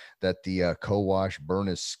said that the co-wash burned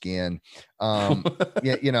his skin.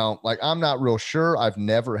 Yeah, like I'm not real sure. I've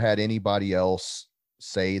never had anybody else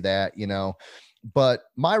say that, you know. But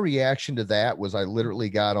my reaction to that was I literally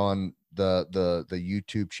got on the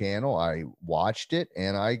YouTube channel. I watched it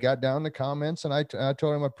and I got down the comments and I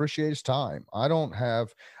told him I appreciate his time. I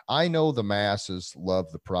know the masses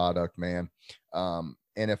love the product, man.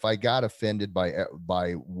 And if I got offended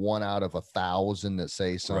by 1 out of 1,000 that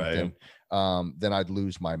say something, then I'd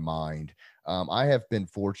lose my mind. I have been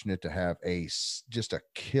fortunate to have just a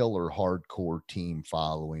killer hardcore team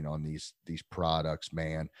following on these products,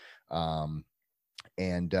 man.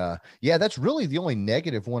 Yeah, that's really the only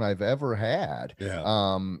negative one I've ever had. Yeah.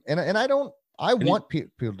 I want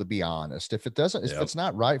people to be honest. If it's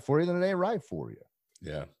not right for you, then it ain't right for you.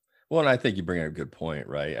 Yeah. Well, and I think you bring up a good point,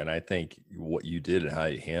 right? And I think what you did and how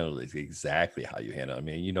you handled it is exactly how you handle it. I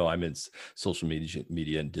mean, you know, I'm in social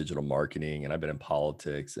media and digital marketing, and I've been in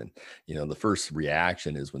politics. And, you know, the first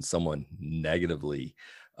reaction is when someone negatively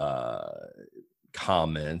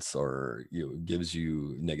comments or, you know, gives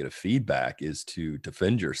you negative feedback is to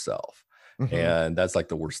defend yourself. Mm-hmm. And that's like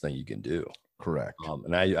the worst thing you can do. Correct.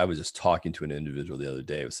 And I was just talking to an individual the other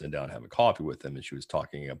day. I was sitting down having coffee with them, and she was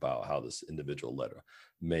talking about how this individual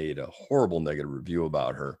made a horrible negative review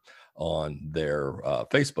about her on their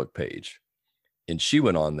Facebook page. And she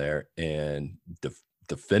went on there and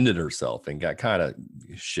defended herself and got kind of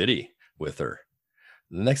shitty with her.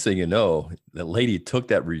 The next thing you know, the lady took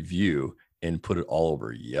that review and put it all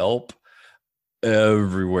over Yelp,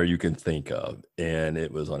 everywhere you can think of. And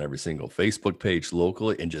it was on every single Facebook page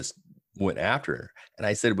locally, and just went after her. And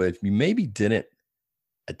I said, but if you maybe didn't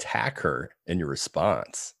attack her in your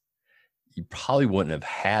response, you probably wouldn't have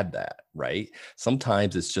had that, right?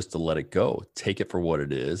 Sometimes it's just to let it go, take it for what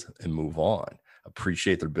it is and move on.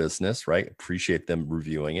 Appreciate their business, right? Appreciate them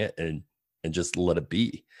reviewing it and just let it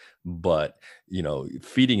be. But, you know,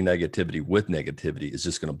 feeding negativity with negativity is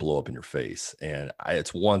just going to blow up in your face. And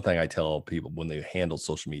it's one thing I tell people when they handle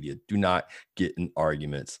social media: do not get in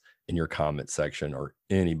arguments in your comment section or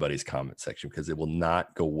anybody's comment section, because it will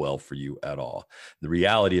not go well for you at all. The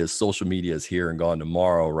reality is social media is here and gone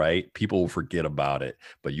tomorrow, right? People will forget about it,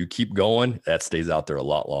 but you keep going, that stays out there a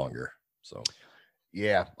lot longer. So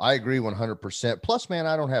yeah, I agree 100%. Plus, man,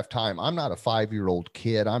 I don't have time. I'm not a 5-year-old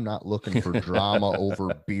kid. I'm not looking for drama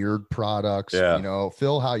over beard products. Yeah. You know,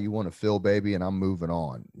 feel how you want to feel, baby, and I'm moving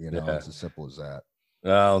on. You know, it's as simple as that.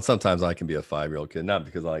 Sometimes I can be a 5-year-old kid, not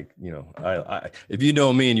because I if you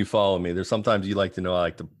know me and you follow me, there's sometimes you like to know I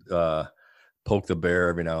like to poke the bear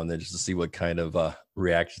every now and then just to see what kind of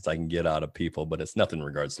reactions I can get out of people. But it's nothing in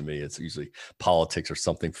regards to me. It's usually politics or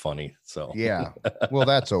something funny. So yeah, well,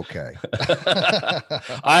 that's okay.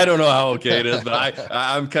 I don't know how okay it is, but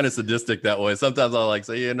I'm kind of sadistic that way. Sometimes I'll like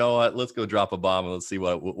say, you know what, let's go drop a bomb and let's see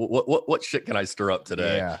what shit can I stir up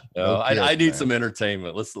today. Yeah, I need some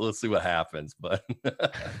entertainment. Let's see what happens. But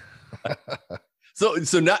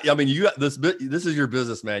so now, I mean, you got this is your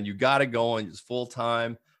business, man. You got it going. It's full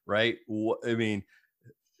time. Right. I mean,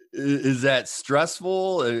 is that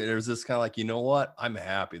stressful? Or is this kind of like, you know what? I'm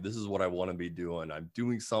happy. This is what I want to be doing. I'm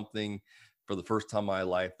doing something for the first time in my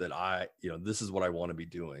life that this is what I want to be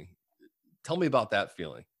doing. Tell me about that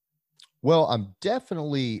feeling. Well, I'm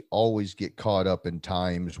definitely always get caught up in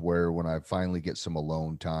times where when I finally get some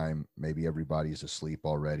alone time, maybe everybody's asleep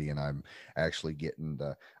already, and I'm actually getting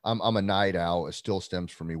I'm a night owl. It still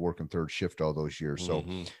stems from me working third shift all those years. So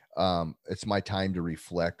it's my time to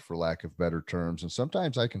reflect, for lack of better terms. And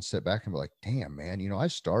sometimes I can sit back and be like, damn, man, you know, I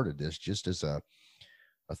started this just as a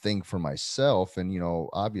thing for myself. And, you know,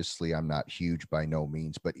 obviously I'm not huge by no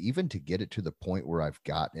means, but even to get it to the point where I've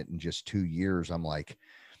gotten it in just 2 years, I'm like,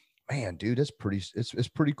 man, dude, it's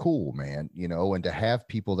pretty cool, man. You know, and to have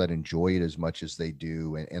people that enjoy it as much as they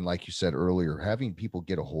do. And like you said earlier, having people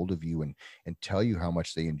get a hold of you and tell you how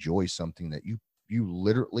much they enjoy something that you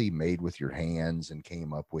literally made with your hands and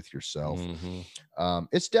came up with yourself.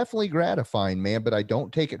 It's definitely gratifying, man, but I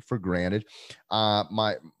don't take it for granted.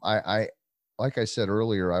 Like I said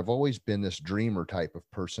earlier, I've always been this dreamer type of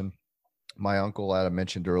person. My uncle, I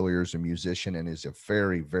mentioned earlier, is a musician and is a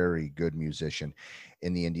very, very good musician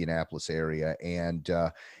in the Indianapolis area. And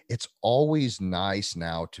it's always nice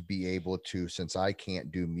now to be able to, since I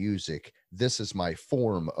can't do music, this is my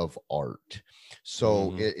form of art.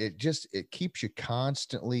 So it keeps you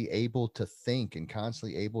constantly able to think and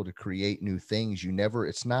constantly able to create new things.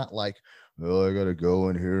 It's not like, well, I got to go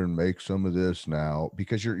in here and make some of this now,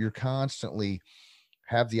 because you're constantly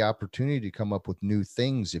have the opportunity to come up with new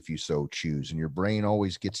things if you so choose. And your brain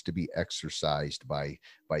always gets to be exercised by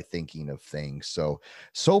thinking of things.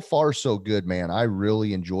 So far, so good, man. I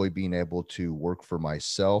really enjoy being able to work for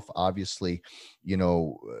myself. Obviously,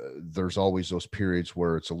 there's always those periods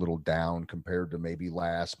where it's a little down compared to maybe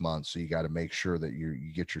last month. So you got to make sure that you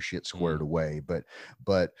get your shit squared away.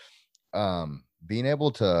 But being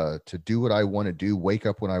able to do what I want to do, wake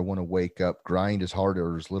up when I want to wake up, grind as hard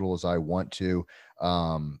or as little as I want to,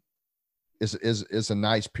 is a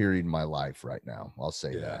nice period in my life right now. I'll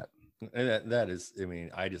say that. And that is, I mean,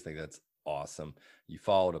 I just think that's awesome. You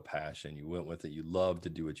followed a passion, you went with it, you love to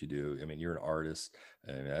do what you do. I mean, you're an artist,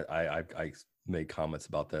 and I made comments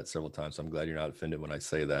about that several times. So I'm glad you're not offended when I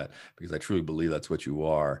say that, because I truly believe that's what you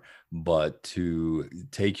are. But to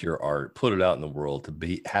take your art, put it out in the world,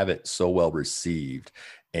 to have it so well received,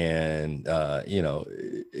 and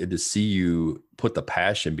to see you put the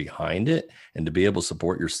passion behind it, and to be able to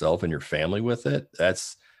support yourself and your family with it,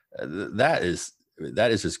 that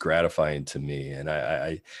is just gratifying to me. And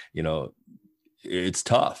I it's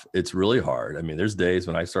tough. It's really hard. I mean, there's days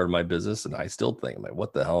when I started my business and I still think, like,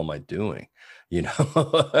 what the hell am I doing?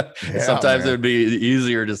 Sometimes it would be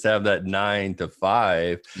easier just to have that 9 to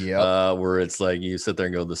 5, where it's like you sit there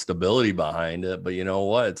and go, the stability behind it. But you know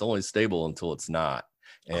what? It's only stable until it's not.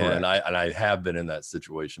 And I have been in that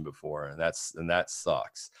situation before, and that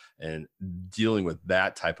sucks. And dealing with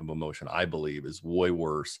that type of emotion, I believe, is way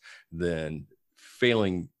worse than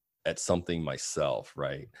failing at something myself,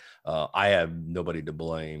 right? I have nobody to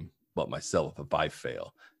blame but myself if I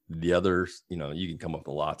fail. The others, you can come up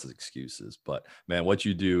with lots of excuses, but man, what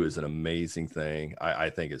you do is an amazing thing.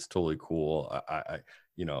 I think it's totally cool. I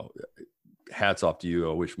hats off to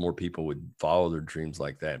you. I wish more people would follow their dreams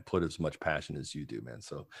like that and put as much passion as you do, man.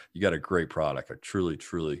 So you got a great product. I truly,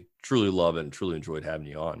 truly, truly love it, and truly enjoyed having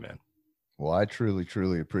you on, man. Well, I truly,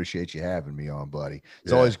 truly appreciate you having me on, buddy.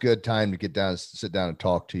 It's always a good time to sit down and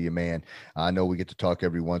talk to you, man. I know we get to talk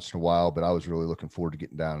every once in a while, but I was really looking forward to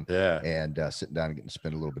getting down and sitting down and getting to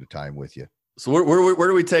spend a little bit of time with you. So where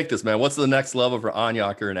do we take this, man? What's the next level for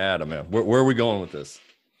Anyaker and Adam, man? Where are we going with this?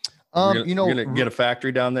 We're gonna get a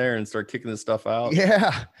factory down there and start kicking this stuff out.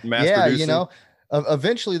 Producing?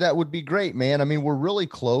 Eventually that would be great, man. I mean, we're really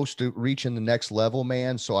close to reaching the next level,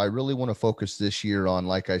 man. So I really want to focus this year on,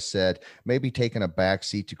 like I said, maybe taking a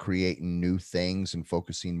backseat to creating new things and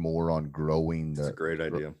focusing more on growing. That's a great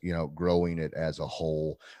idea. Growing it as a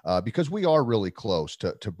whole, because we are really close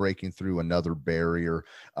to breaking through another barrier.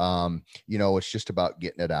 It's just about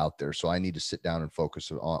getting it out there. So I need to sit down and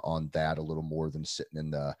focus on that a little more than sitting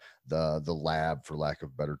in the lab, for lack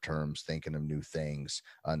of better terms, thinking of new things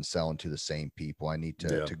and selling to the same people. I need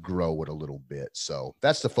to grow it a little bit. So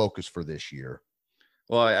that's the focus for this year.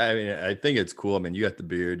 Well, I mean, I think it's cool. I mean, you got the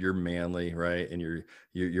beard, you're manly, right? And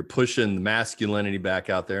you're pushing masculinity back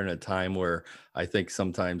out there in a time where I think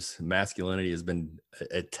sometimes masculinity has been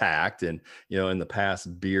attacked. And, in the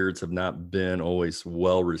past, beards have not been always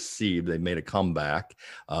well received. They made a comeback.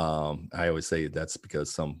 I always say that's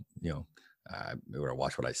because some, I better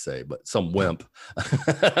watch what I say, but some wimp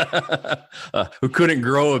who couldn't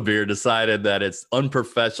grow a beard decided that it's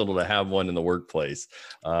unprofessional to have one in the workplace.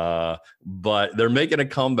 But they're making a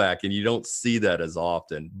comeback, and you don't see that as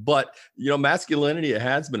often. But, masculinity, it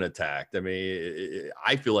has been attacked. I mean,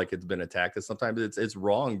 I feel like it's been attacked, because sometimes it's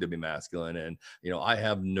wrong to be masculine. And, I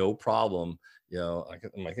have no problem.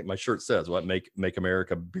 My shirt says, "What make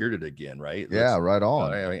America bearded again?" Right? Right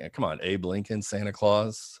on. I mean, come on, Abe Lincoln, Santa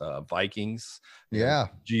Claus, Vikings,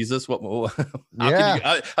 Jesus. How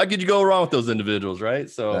could you go wrong with those individuals, right?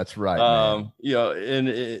 So that's right. Man.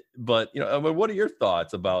 What are your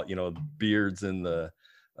thoughts about beards in the,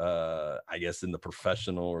 I guess, in the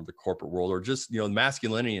professional or the corporate world, or just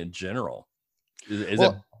masculinity in general? Is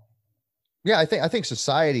it? Yeah, I think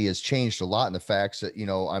society has changed a lot in the facts that,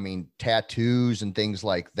 tattoos and things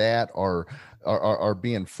like that are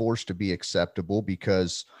being forced to be acceptable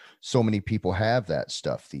because so many people have that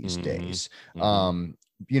stuff these days. When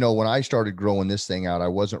I started growing this thing out, I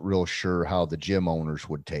wasn't real sure how the gym owners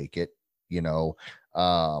would take it,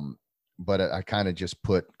 but I kind of just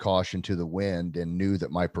put caution to the wind and knew that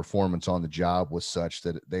my performance on the job was such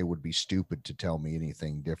that they would be stupid to tell me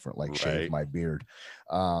anything different, like shave my beard.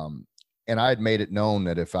 And I had made it known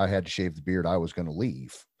that if I had to shave the beard, I was going to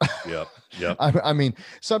leave. Yep. I mean,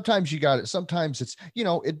 sometimes sometimes it's,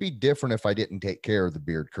 it'd be different if I didn't take care of the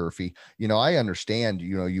beard, Curfy. I understand,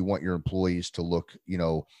 you want your employees to look,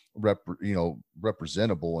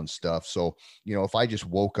 representable and stuff. So, if I just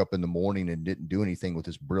woke up in the morning and didn't do anything with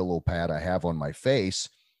this Brillo pad I have on my face,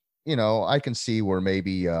 I can see where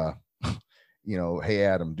maybe, hey,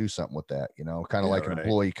 Adam, do something with that, kind of like an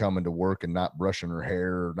employee coming to work and not brushing their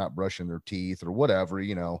hair or not brushing their teeth or whatever,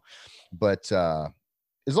 but,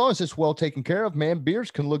 as long as it's well taken care of, man,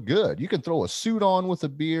 beards can look good. You can throw a suit on with a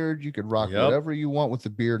beard. You can rock whatever you want with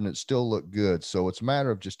the beard and it still look good. So it's a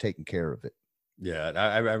matter of just taking care of it. Yeah.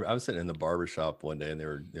 I was sitting in the barber shop one day and they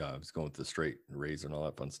were, I was going with the straight razor and all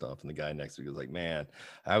that fun stuff. And the guy next to me was like, man,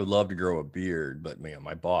 I would love to grow a beard, but man,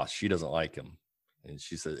 my boss, she doesn't like him. And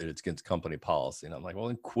she said, it's against company policy. And I'm like, well,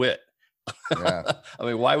 then quit. Yeah. I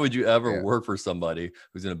mean, why would you ever work for somebody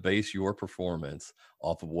who's going to base your performance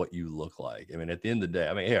off of what you look like? I mean, at the end of the day,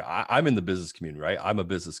 I mean, here, I'm in the business community, right? I'm a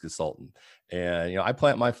business consultant and, I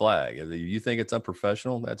plant my flag. If you think it's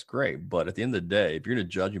unprofessional, that's great. But at the end of the day, if you're going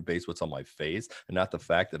to judge me based what's on my face and not the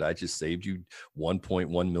fact that I just saved you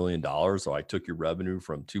 $1.1 million, so I took your revenue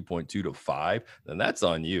from 2.2 to 5, then that's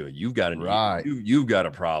on you. You've got you've got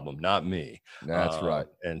a problem, not me. That's right.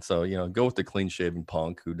 And so, go with the clean shaven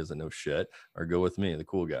punk who doesn't know shit, or go with me, the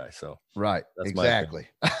cool guy. So right. Exactly.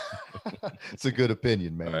 It's a good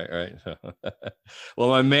opinion, man. Right. Well,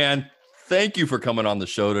 my man, thank you for coming on the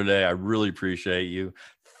show today. I really appreciate you.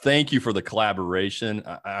 Thank you for the collaboration.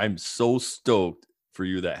 I'm so stoked for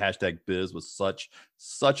you that #biz was such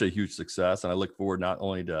a huge success. And I look forward not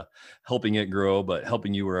only to helping it grow, but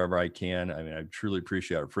helping you wherever I can. I mean, I truly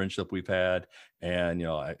appreciate our friendship we've had. And,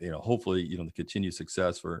 hopefully, the continued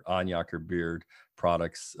success for Anyaker Beard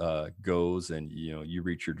Products goes and, you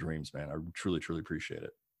reach your dreams, man. I truly, truly appreciate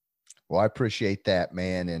it. Well, I appreciate that,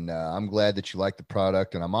 man. And I'm glad that you like the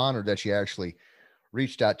product, and I'm honored that you actually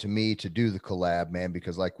reached out to me to do the collab, man,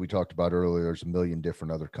 because like we talked about earlier, there's a million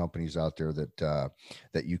different other companies out there that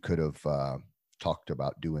you could have talked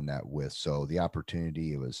about doing that with. So the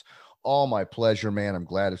opportunity, it was all my pleasure, man. I'm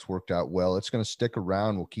glad it's worked out well. It's going to stick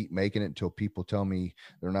around. We'll keep making it until people tell me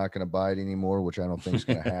they're not going to buy it anymore, which I don't think is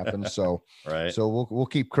going to happen. So, right. So we'll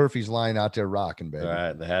keep Curfy's line out there rocking, baby. All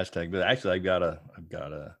right. The hashtag, but actually I've got a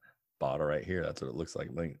bottle right here. That's what it looks like.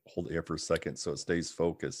 Let me hold it here for a second so it stays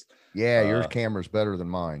focused. Yeah, your camera's better than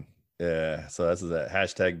mine. Yeah, so that's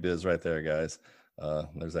that #biz right there, guys.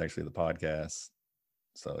 There's actually the podcast.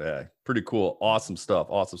 So yeah, pretty cool. Awesome stuff.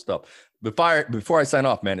 Before I sign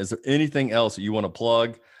off, man, is there anything else that you want to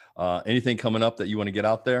plug? Anything coming up that you want to get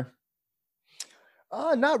out there?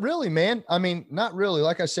 Not really, man. I mean, not really.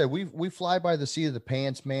 Like I said, we fly by the seat of the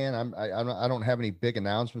pants, man. I don't have any big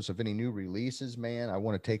announcements of any new releases, man. I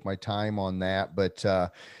want to take my time on that. But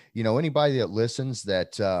anybody that listens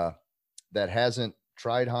that hasn't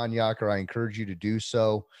tried Hanyaker, I encourage you to do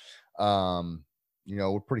so.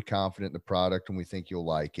 We're pretty confident in the product and we think you'll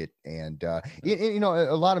like it. And, a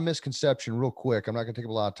lot of misconception real quick. I'm not gonna take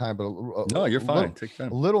up a lot of time, but no, you're fine. Take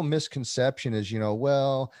time. A little misconception is,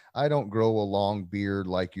 well, I don't grow a long beard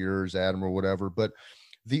like yours, Adam, or whatever, but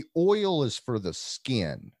the oil is for the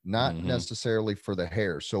skin, not necessarily for the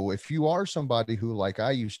hair. So if you are somebody who, like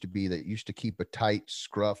I used to be, that used to keep a tight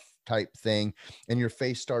scruff type thing and your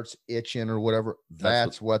face starts itching or whatever,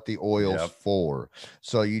 that's what the oil's for.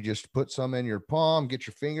 So you just put some in your palm, get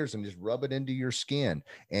your fingers and just rub it into your skin,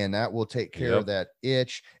 and that will take care of that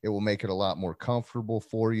itch. It will make it a lot more comfortable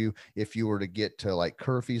for you. If you were to get to like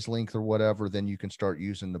Curfy's length or whatever, then you can start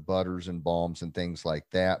using the butters and balms and things like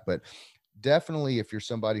that. But definitely, if you're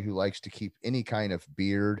somebody who likes to keep any kind of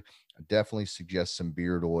beard, I definitely suggest some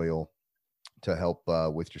beard oil to help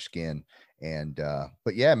with your skin. And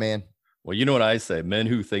but yeah, man. Well, you know what I say? Men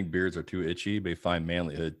who think beards are too itchy, they find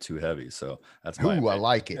manlyhood too heavy. So that's my I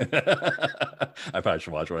like it. I probably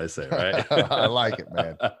should watch what I say, right? I like it,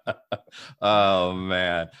 man. Oh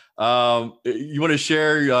man. You want to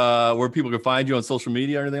share where people can find you on social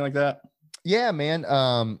media or anything like that? Yeah, man.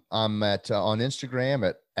 I'm at on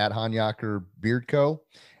Instagram at Hanyaker Beard Co.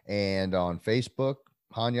 and on Facebook,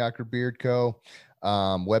 Hanyaker Beard Co.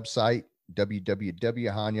 Website,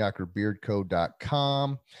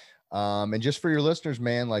 www.hanyakerbeardco.com. And just for your listeners,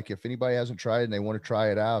 man, like if anybody hasn't tried it and they want to try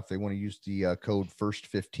it out, if they want to use the code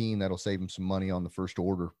FIRST15, that'll save them some money on the first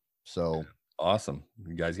order. So awesome.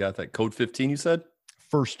 You guys got that code 15, you said?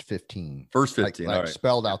 First 15. First 15. Like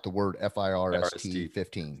spelled out the word FIRST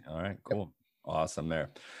 15. All right, cool. Yep. Awesome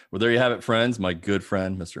there. Well, there you have it, friends. My good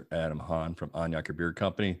friend, Mr. Adam Hahn from Anyaker Beard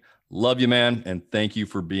Company. Love you, man. And thank you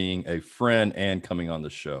for being a friend and coming on the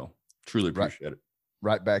show. Truly appreciate it.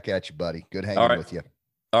 Right back at you, buddy. Good hanging with you.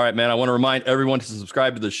 All right, man. I want to remind everyone to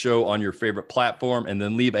subscribe to the show on your favorite platform and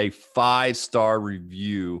then leave a 5-star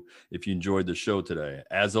review if you enjoyed the show today.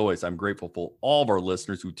 As always, I'm grateful for all of our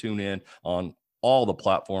listeners who tune in on all the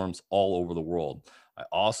platforms all over the world. I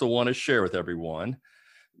also want to share with everyone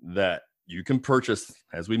that you can purchase,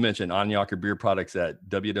 as we mentioned, Anyaker Beard products at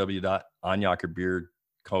www.anyakerbeard.com.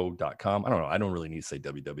 co.com. I don't know. I don't really need to say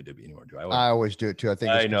www anymore, do I? I always do it too. I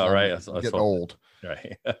think it's right? Getting old.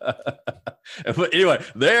 Right. But anyway,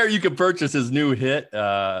 there you can purchase his new hit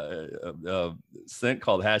scent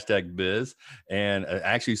called #Biz, and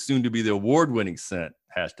actually soon to be the award-winning scent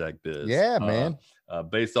 #Biz. Yeah, man.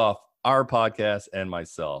 Based off our podcast and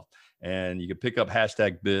myself. And you can pick up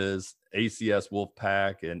 #Biz, ACS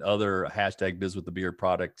Wolfpack, and other #Biz with the Beard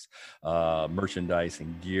products, merchandise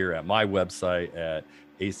and gear at my website at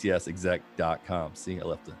acsexec.com. See, I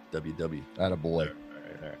left the www. Attaboy.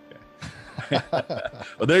 There.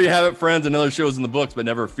 Well, there you have it, friends. Another show's in the books, but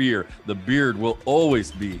never fear. The beard will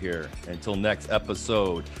always be here. Until next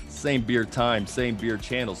episode, same beard time, same beard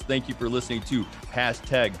channels. Thank you for listening to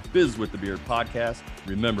 #Biz with the Beard podcast.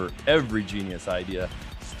 Remember, every genius idea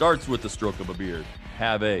starts with the stroke of a beard.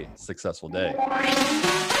 Have a successful day.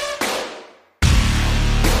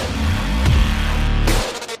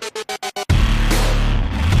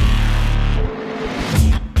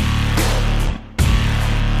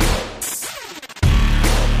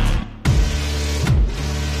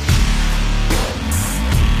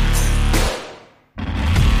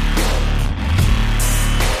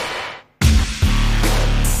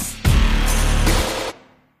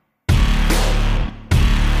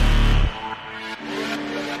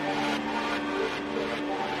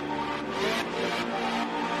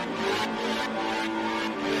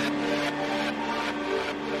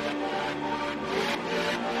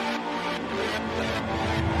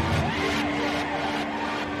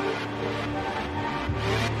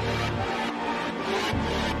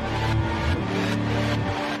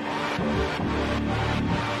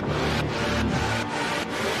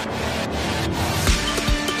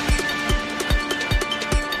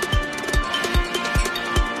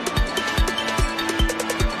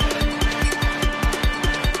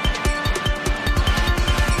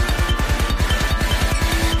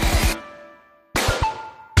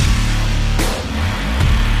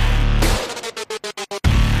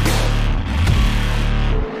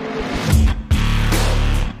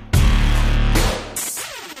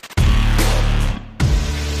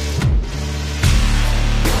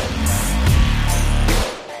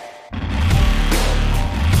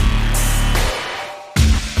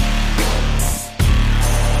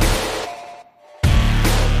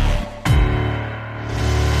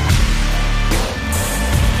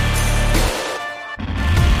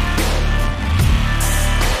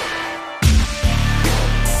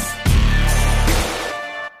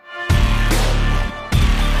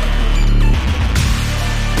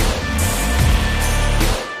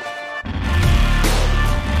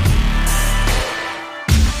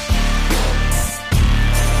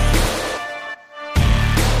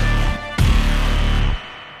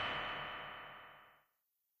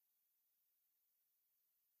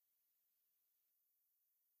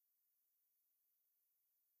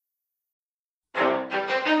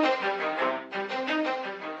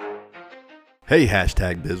 Hey,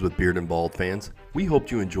 #Biz with Beard and Bald fans. We hope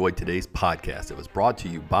you enjoyed today's podcast. It was brought to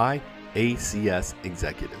you by ACS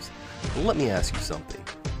Executives. Well, let me ask you something.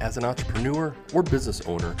 As an entrepreneur or business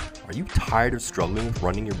owner, are you tired of struggling with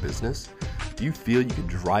running your business? Do you feel you could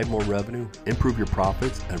drive more revenue, improve your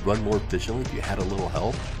profits, and run more efficiently if you had a little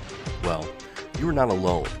help? Well, you are not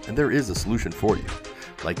alone, and there is a solution for you.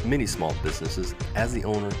 Like many small businesses, as the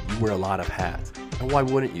owner, you wear a lot of hats. And why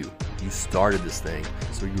wouldn't you? You started this thing,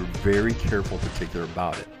 so you're very careful and particular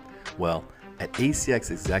about it. Well, at ACS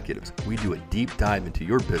Executives, we do a deep dive into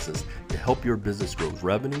your business to help your business grow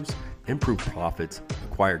revenues, improve profits,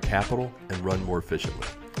 acquire capital, and run more efficiently.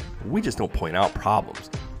 We just don't point out problems.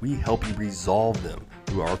 We help you resolve them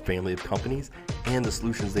through our family of companies and the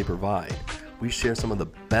solutions they provide. We share some of the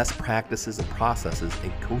best practices and processes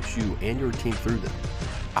and coach you and your team through them.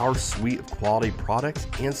 Our suite of quality products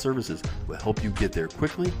and services will help you get there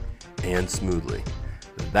quickly and smoothly.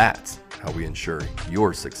 That's how we ensure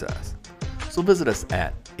your success. So visit us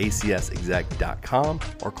at acsexec.com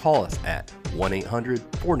or call us at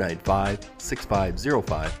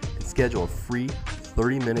 1-800-495-6505 and schedule a free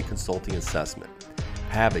 30-minute consulting assessment.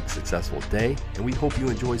 Have a successful day, and we hope you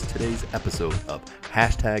enjoyed today's episode of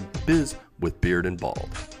 #Biz with Beard and Bald.